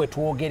 olwaliro bwe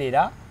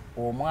twogerera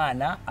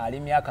omwana ali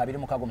myaka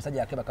 26 omusajja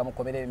yakeba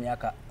mukomera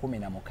emyaka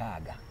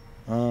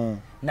 16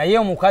 naye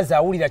omukazi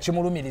awulira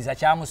kimulumiriza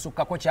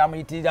kyamusukkako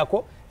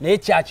kyamuyitirirako naye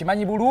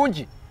kyakimanyi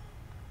bulungi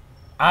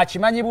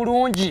akimanyi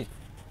bulungi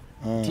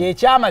ti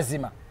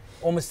ekyamazima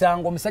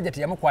omusango omusajja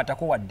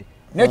teyamukwatako wadde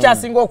naye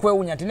kyasinga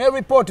okwewunya nti ne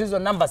report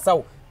zonna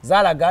mbasawo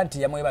zaalaga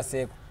nti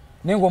yamwebaseeko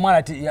naye ng'omwana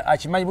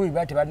akimanyi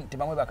bulungi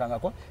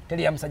tebamwebakangako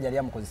teri ya musajja yali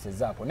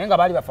yamukozesezaako naye nga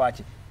baali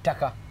bafaaki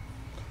ttaka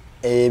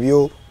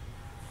ebyo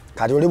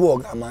kati oli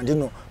bw'ogamba nti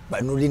no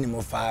Nuruddin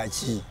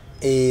mufaaki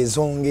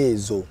ensonga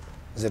ezo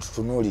ze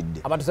tutunuulidde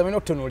abantu sabina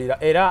okutunuulira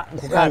era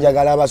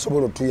njagala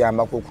abasobola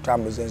otuyambako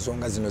okutambuza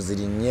ensonga zino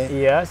zirinnye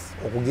yes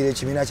okugira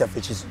ekibiina kyaffe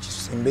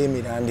kisimba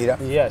emirandira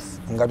yes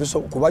nga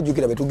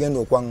kubajjukira be tugenda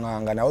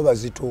okwaŋŋanga nabo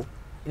bazito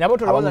nabo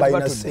abamu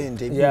balina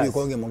ssente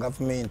ebibikoge mu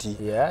gavumenti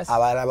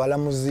abalala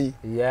balamuzi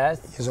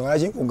ensonga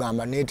laki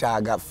nkugamba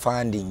neetaaga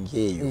funding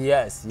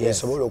eyo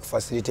esobola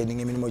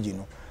okufacilitating emirimu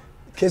gino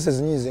kese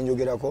zinyingi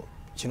zenjogerako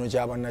kino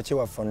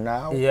kyabannakyewaffo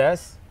naawo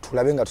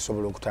tulabe nga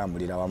tusobola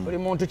okutambulira wamu buli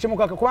muntu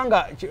kimukaka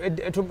kubanga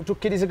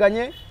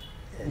tukkiriziganye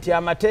nti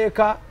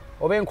amateeka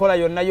oba enkola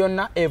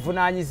yonna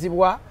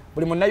evunaanyizibwa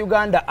buli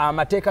munnayuganda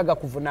amateeka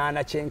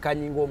gakuvunaana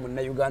kyenkanyi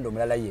ng'omunnayuganda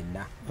omulala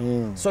yenna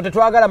so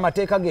tetwagala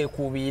amateeka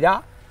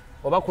geekuubiira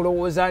oba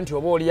kulowooza nti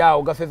oba oli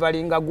awo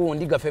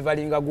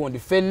gafevalinga gundi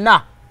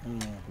ffenna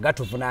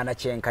gatuvunaana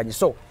kyenkanyi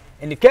so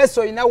in case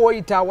oyina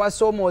w'oyita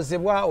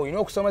awasoomozebwa olina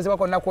okusoomozebwa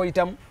konna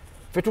kw'oyitamu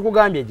ffe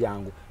tukugambye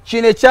jangu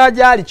kino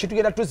ekyagyali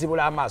kitugenda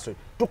tuzibula amaaso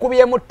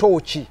tukubyemu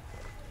tooki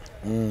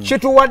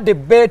kituwadde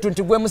beetu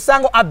nti gwe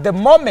musango at the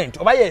moment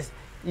oba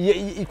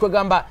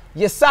kwegamba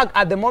yesak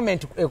at the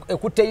moment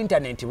ekutte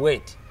internet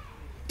bweti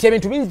ti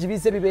ebintu bingi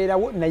bize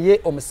bibeerawo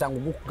naye omusango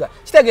gukuga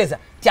kitegeeza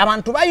ti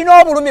abantu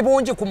balina obulumi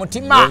bungi ku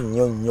mutima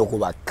nnyo ku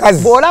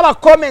bakazi bw'olaba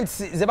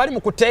comments ze bali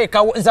mu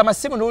kuteekawo nze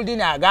amasimu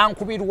Nuruddin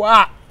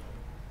agankubirwa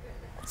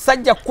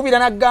sajja kukubira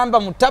n'agamba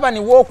mutabani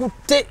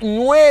w'okutte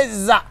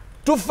nyweza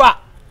tufa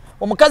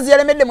omukazi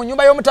yalemedde mu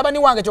nyumba y'omutabani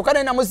wange kyokka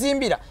naye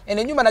namuzimbira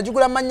eno ennyumba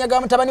nagigula mu mannya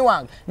ga mutabani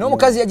wange naye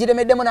omukazi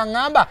yagiremeddemu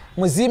n'aŋŋamba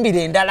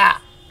muzimbire endala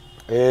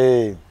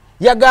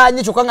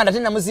yaganye kyokka nga nate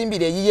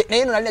namuzimbira eyiye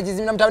naye eno nali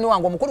nagizimbira mutabani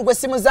wange omukulu gwe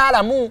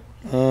simuzaalamu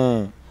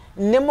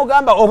ne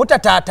mugamba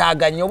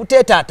obutataataaganya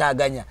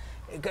obuteetaataaganya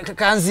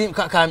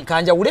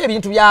kanjawule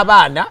ebintu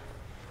by'abaana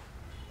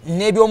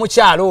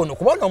n'ebyomukyalo ono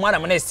kuba ono omwana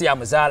muneesi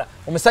yamuzaala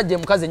omusajja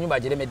emukazi ennyumba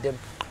agiremeddemu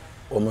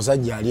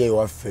omusajja ali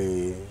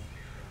ewaffe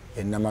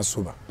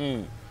ennamasuba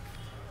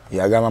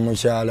yagamba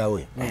mukyala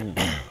we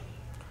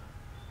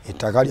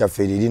ettaka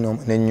lyaffe liri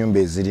n'ennyumba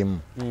ezirimu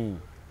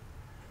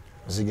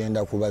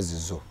zigenda kuba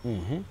zizo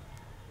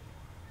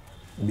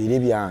biri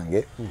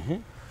byange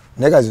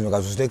naye zino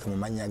kaziteeke mu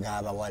mannya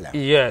g'abawala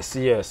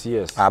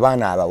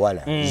abaana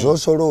abawala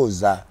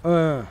zosolooza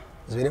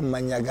zibeere mu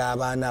mannya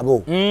g'abaana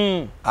bo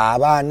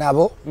abaana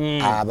bo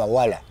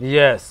abawala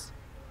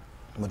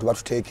mwe tuba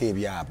tuteeka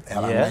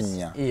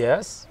amannya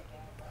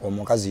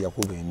omukazi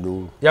yakuba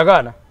enduulu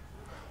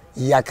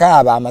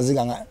yakaaba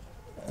amaziga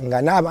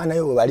nga n'abaana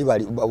yo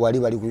wali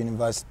bali ku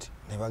university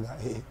nebaga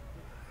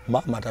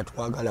mama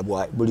tatwagala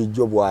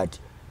bulijjo bwati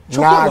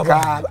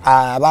n'akaaba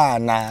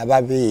abaana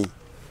ababe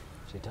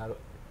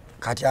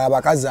kati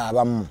abakazi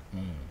abamu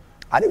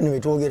ate bino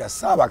betwogera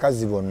si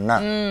abakazi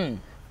bonna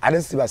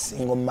ate si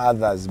basingle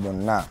mothers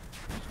bonna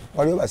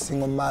waliwo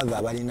basingle mother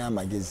abalina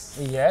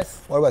amagezi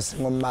waliwo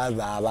basingle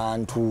mother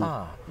abantu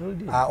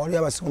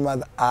waliwo basingle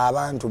mother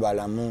abantu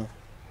balamu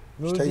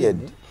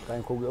kitegedde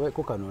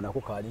kukanoona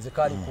kukalinze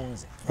kali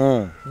kunze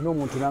nino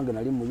omuntu nange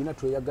nali muyina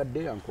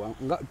tweyagadde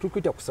nga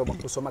tukwita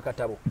kusoma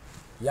katabo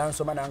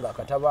yansoma nange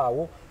akatabo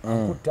awo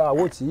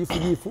nkutaawo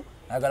kiyifuyifu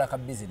ayagala ka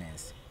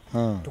business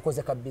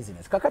tukoze ka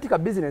business kakati ka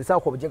business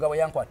ako obujega bwe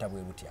yankwata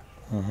bwe butya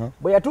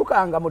bwe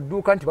yatuukanga mu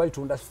dduuka nti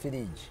balitunda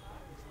fridge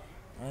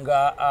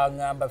nga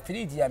angamba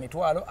fridge ya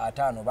mitwalo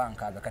 5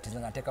 bankaaga kati nze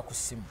nga nteeka ku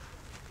ssimu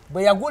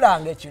bwe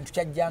yagulanga ekintu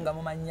kyajjanga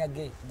mu mannya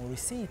ge mu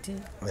risiiti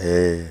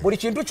buli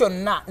kintu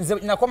kyonna nze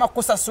nakoma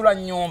kusasula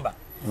nnyumba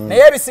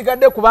naye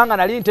ebisigadde kubanga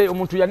nali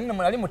omuntu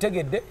nali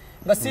mutegedde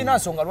nga sirina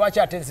nsonga lwaki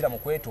ate nzira mu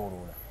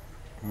kwetooloola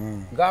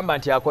gamba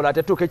nti akola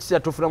ate tuuka ekisira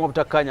tufunamu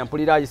obutakkanya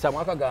mpulira ayisaamu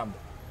akagamba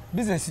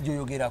bizinesi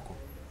gyoyogerako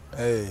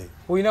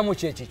olinamu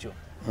ki ekikyo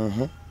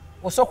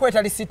osobola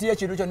okweta lisiiti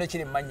y'ekintu kyonna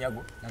ekiri mu mannya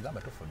go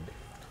nagamba tufudde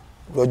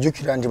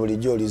lwojjukira nti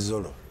bulijjo oli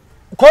zolo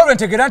kolwe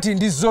ntegera nti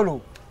ndi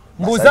zolo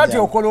mbuuza nti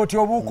okola otya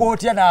obuuka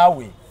otya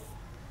naawe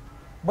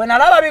bwe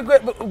nalaba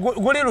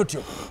guli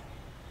lutyo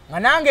nga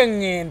nange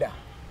ŋŋenda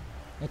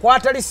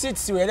nkwata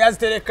lisiitisi we yali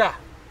azitereka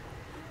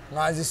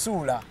nga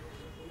nzisuula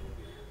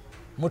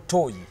mu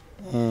ttooyi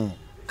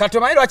kati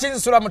omanyi lwaki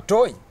nzisuula mu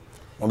ttooyi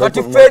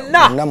kati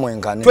ffenna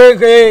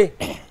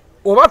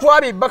oba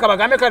twabibbaka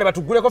bagambe kale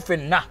batuguleko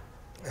ffenna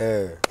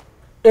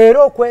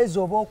era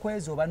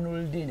okwezooba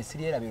Nuruddin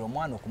siryerabira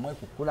omwana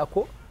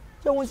okumwekukkulako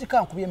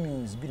kyewunzika nkubye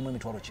emyuzi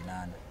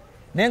 2.8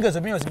 naye nga ezo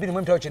emyuzi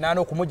 2.8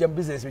 okumujja mu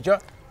bizinesi bikyo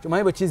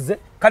kimanyi bwe kizze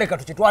kale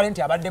katukitwale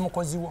nti abadde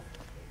mukoziwo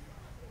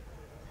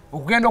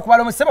okugenda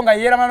okubala omusebo nga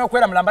yeeramana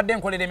n'okweramula mbadde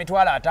nkolera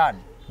emitwalo 5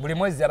 buli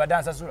mwezi abadde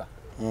ansasula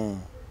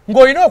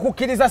ng'olina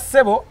okukkiriza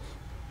ssebo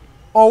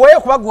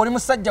oweeyo kuba gwe oli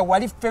musajja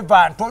wali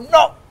feva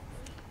ntono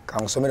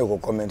kansomere ku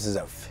comments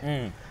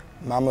zaffe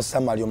Mama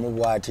Samali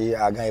omubwati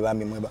agaye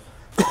bambi mweba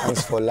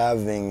thanks for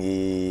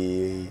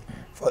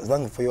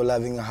your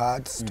loving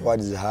hearts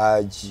towards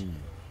Hajj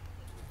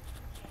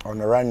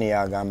Honorani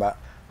agamba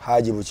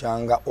Haji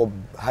buchanga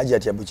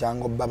Hajjat ya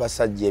buchanga baba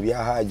sajja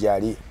ebya Hajj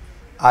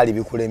ali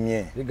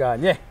bikulemye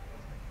biganye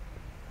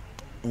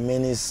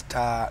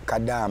Minister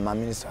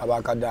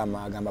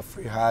Abakadama agamba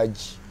free Hajj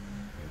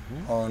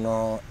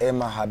ono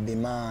Emma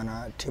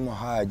Habimana Timo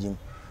Haji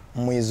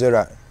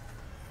mwizera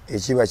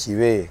ekiba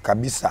kibe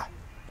kabisa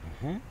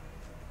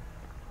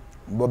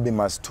Bobby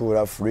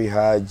Mastura free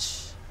Hajj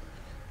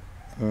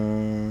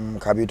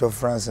Kabito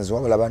Francis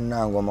wabula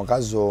bannange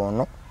omukazi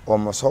ono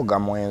omusoga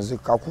mwenzi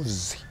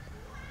kakuzi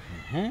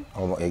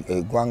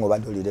egwango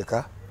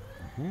badolireka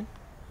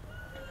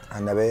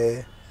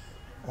anabe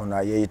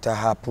ona yeita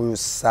hapu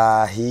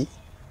sahi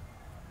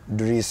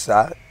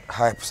drisa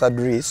hapu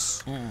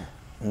Dris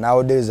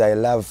nowadays I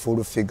love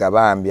full figure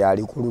bambi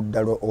ali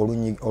kuludda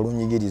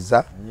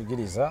olunyigiriza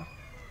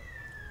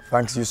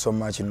thanks you so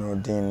much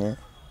Nuruddin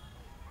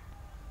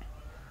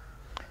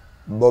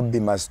Bobby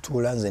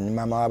Mastula nze ni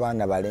mama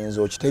w'abaana balenzi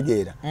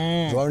okitegeera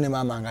zwalo ne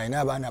mama nga alina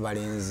abaana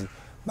balenzi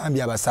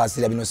bambi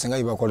abasaasira bino singa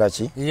bibakola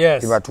ki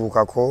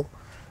bibatuukako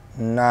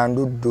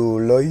Nanduddu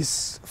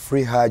Lois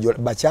free Hajj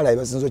bakyala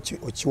basinza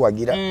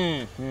okiwagira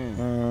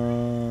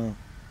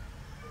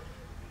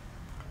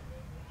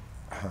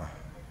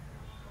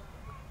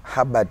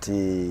Herbert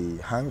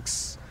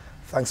Hanks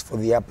thanks for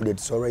the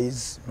updates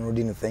always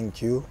Nuruddin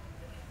thank you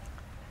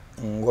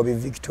Ngobi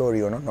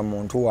Victoria no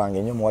muntu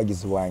wange nyo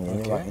muwagizi wange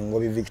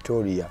Ngobi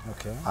Victoria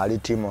ali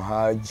Timo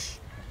Hajj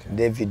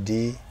David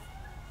D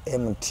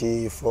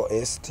MT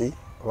Forest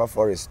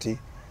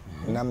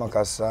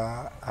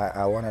Namakasa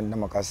awana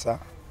Namakasa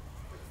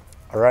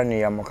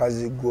Rani ya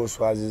mukazi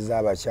gwoswaziza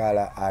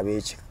abakyala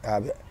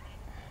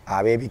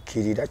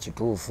abebikirira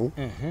kituufu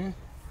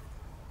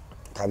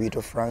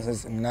Kabito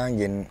Francis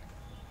nange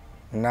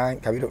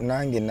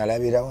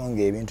nalabirawo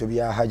ng'ebintu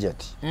bya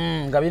Hajjat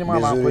nga birimu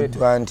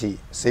amakwetu nti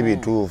si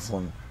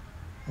bituufu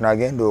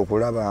nagenda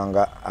okulaba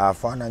nga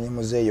afaananye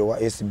muzeeyo wa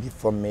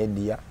SB4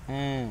 Media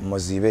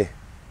muzibe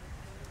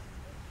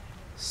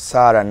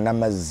Sara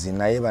Namazzi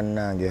naye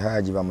bannange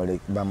Haji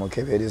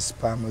bamukebere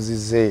spam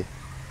zize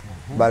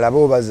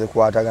balabo baze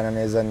kwatagana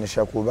neza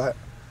Nisha kuba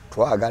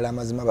twagala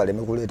amazima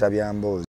baleme kuleeta byamboozi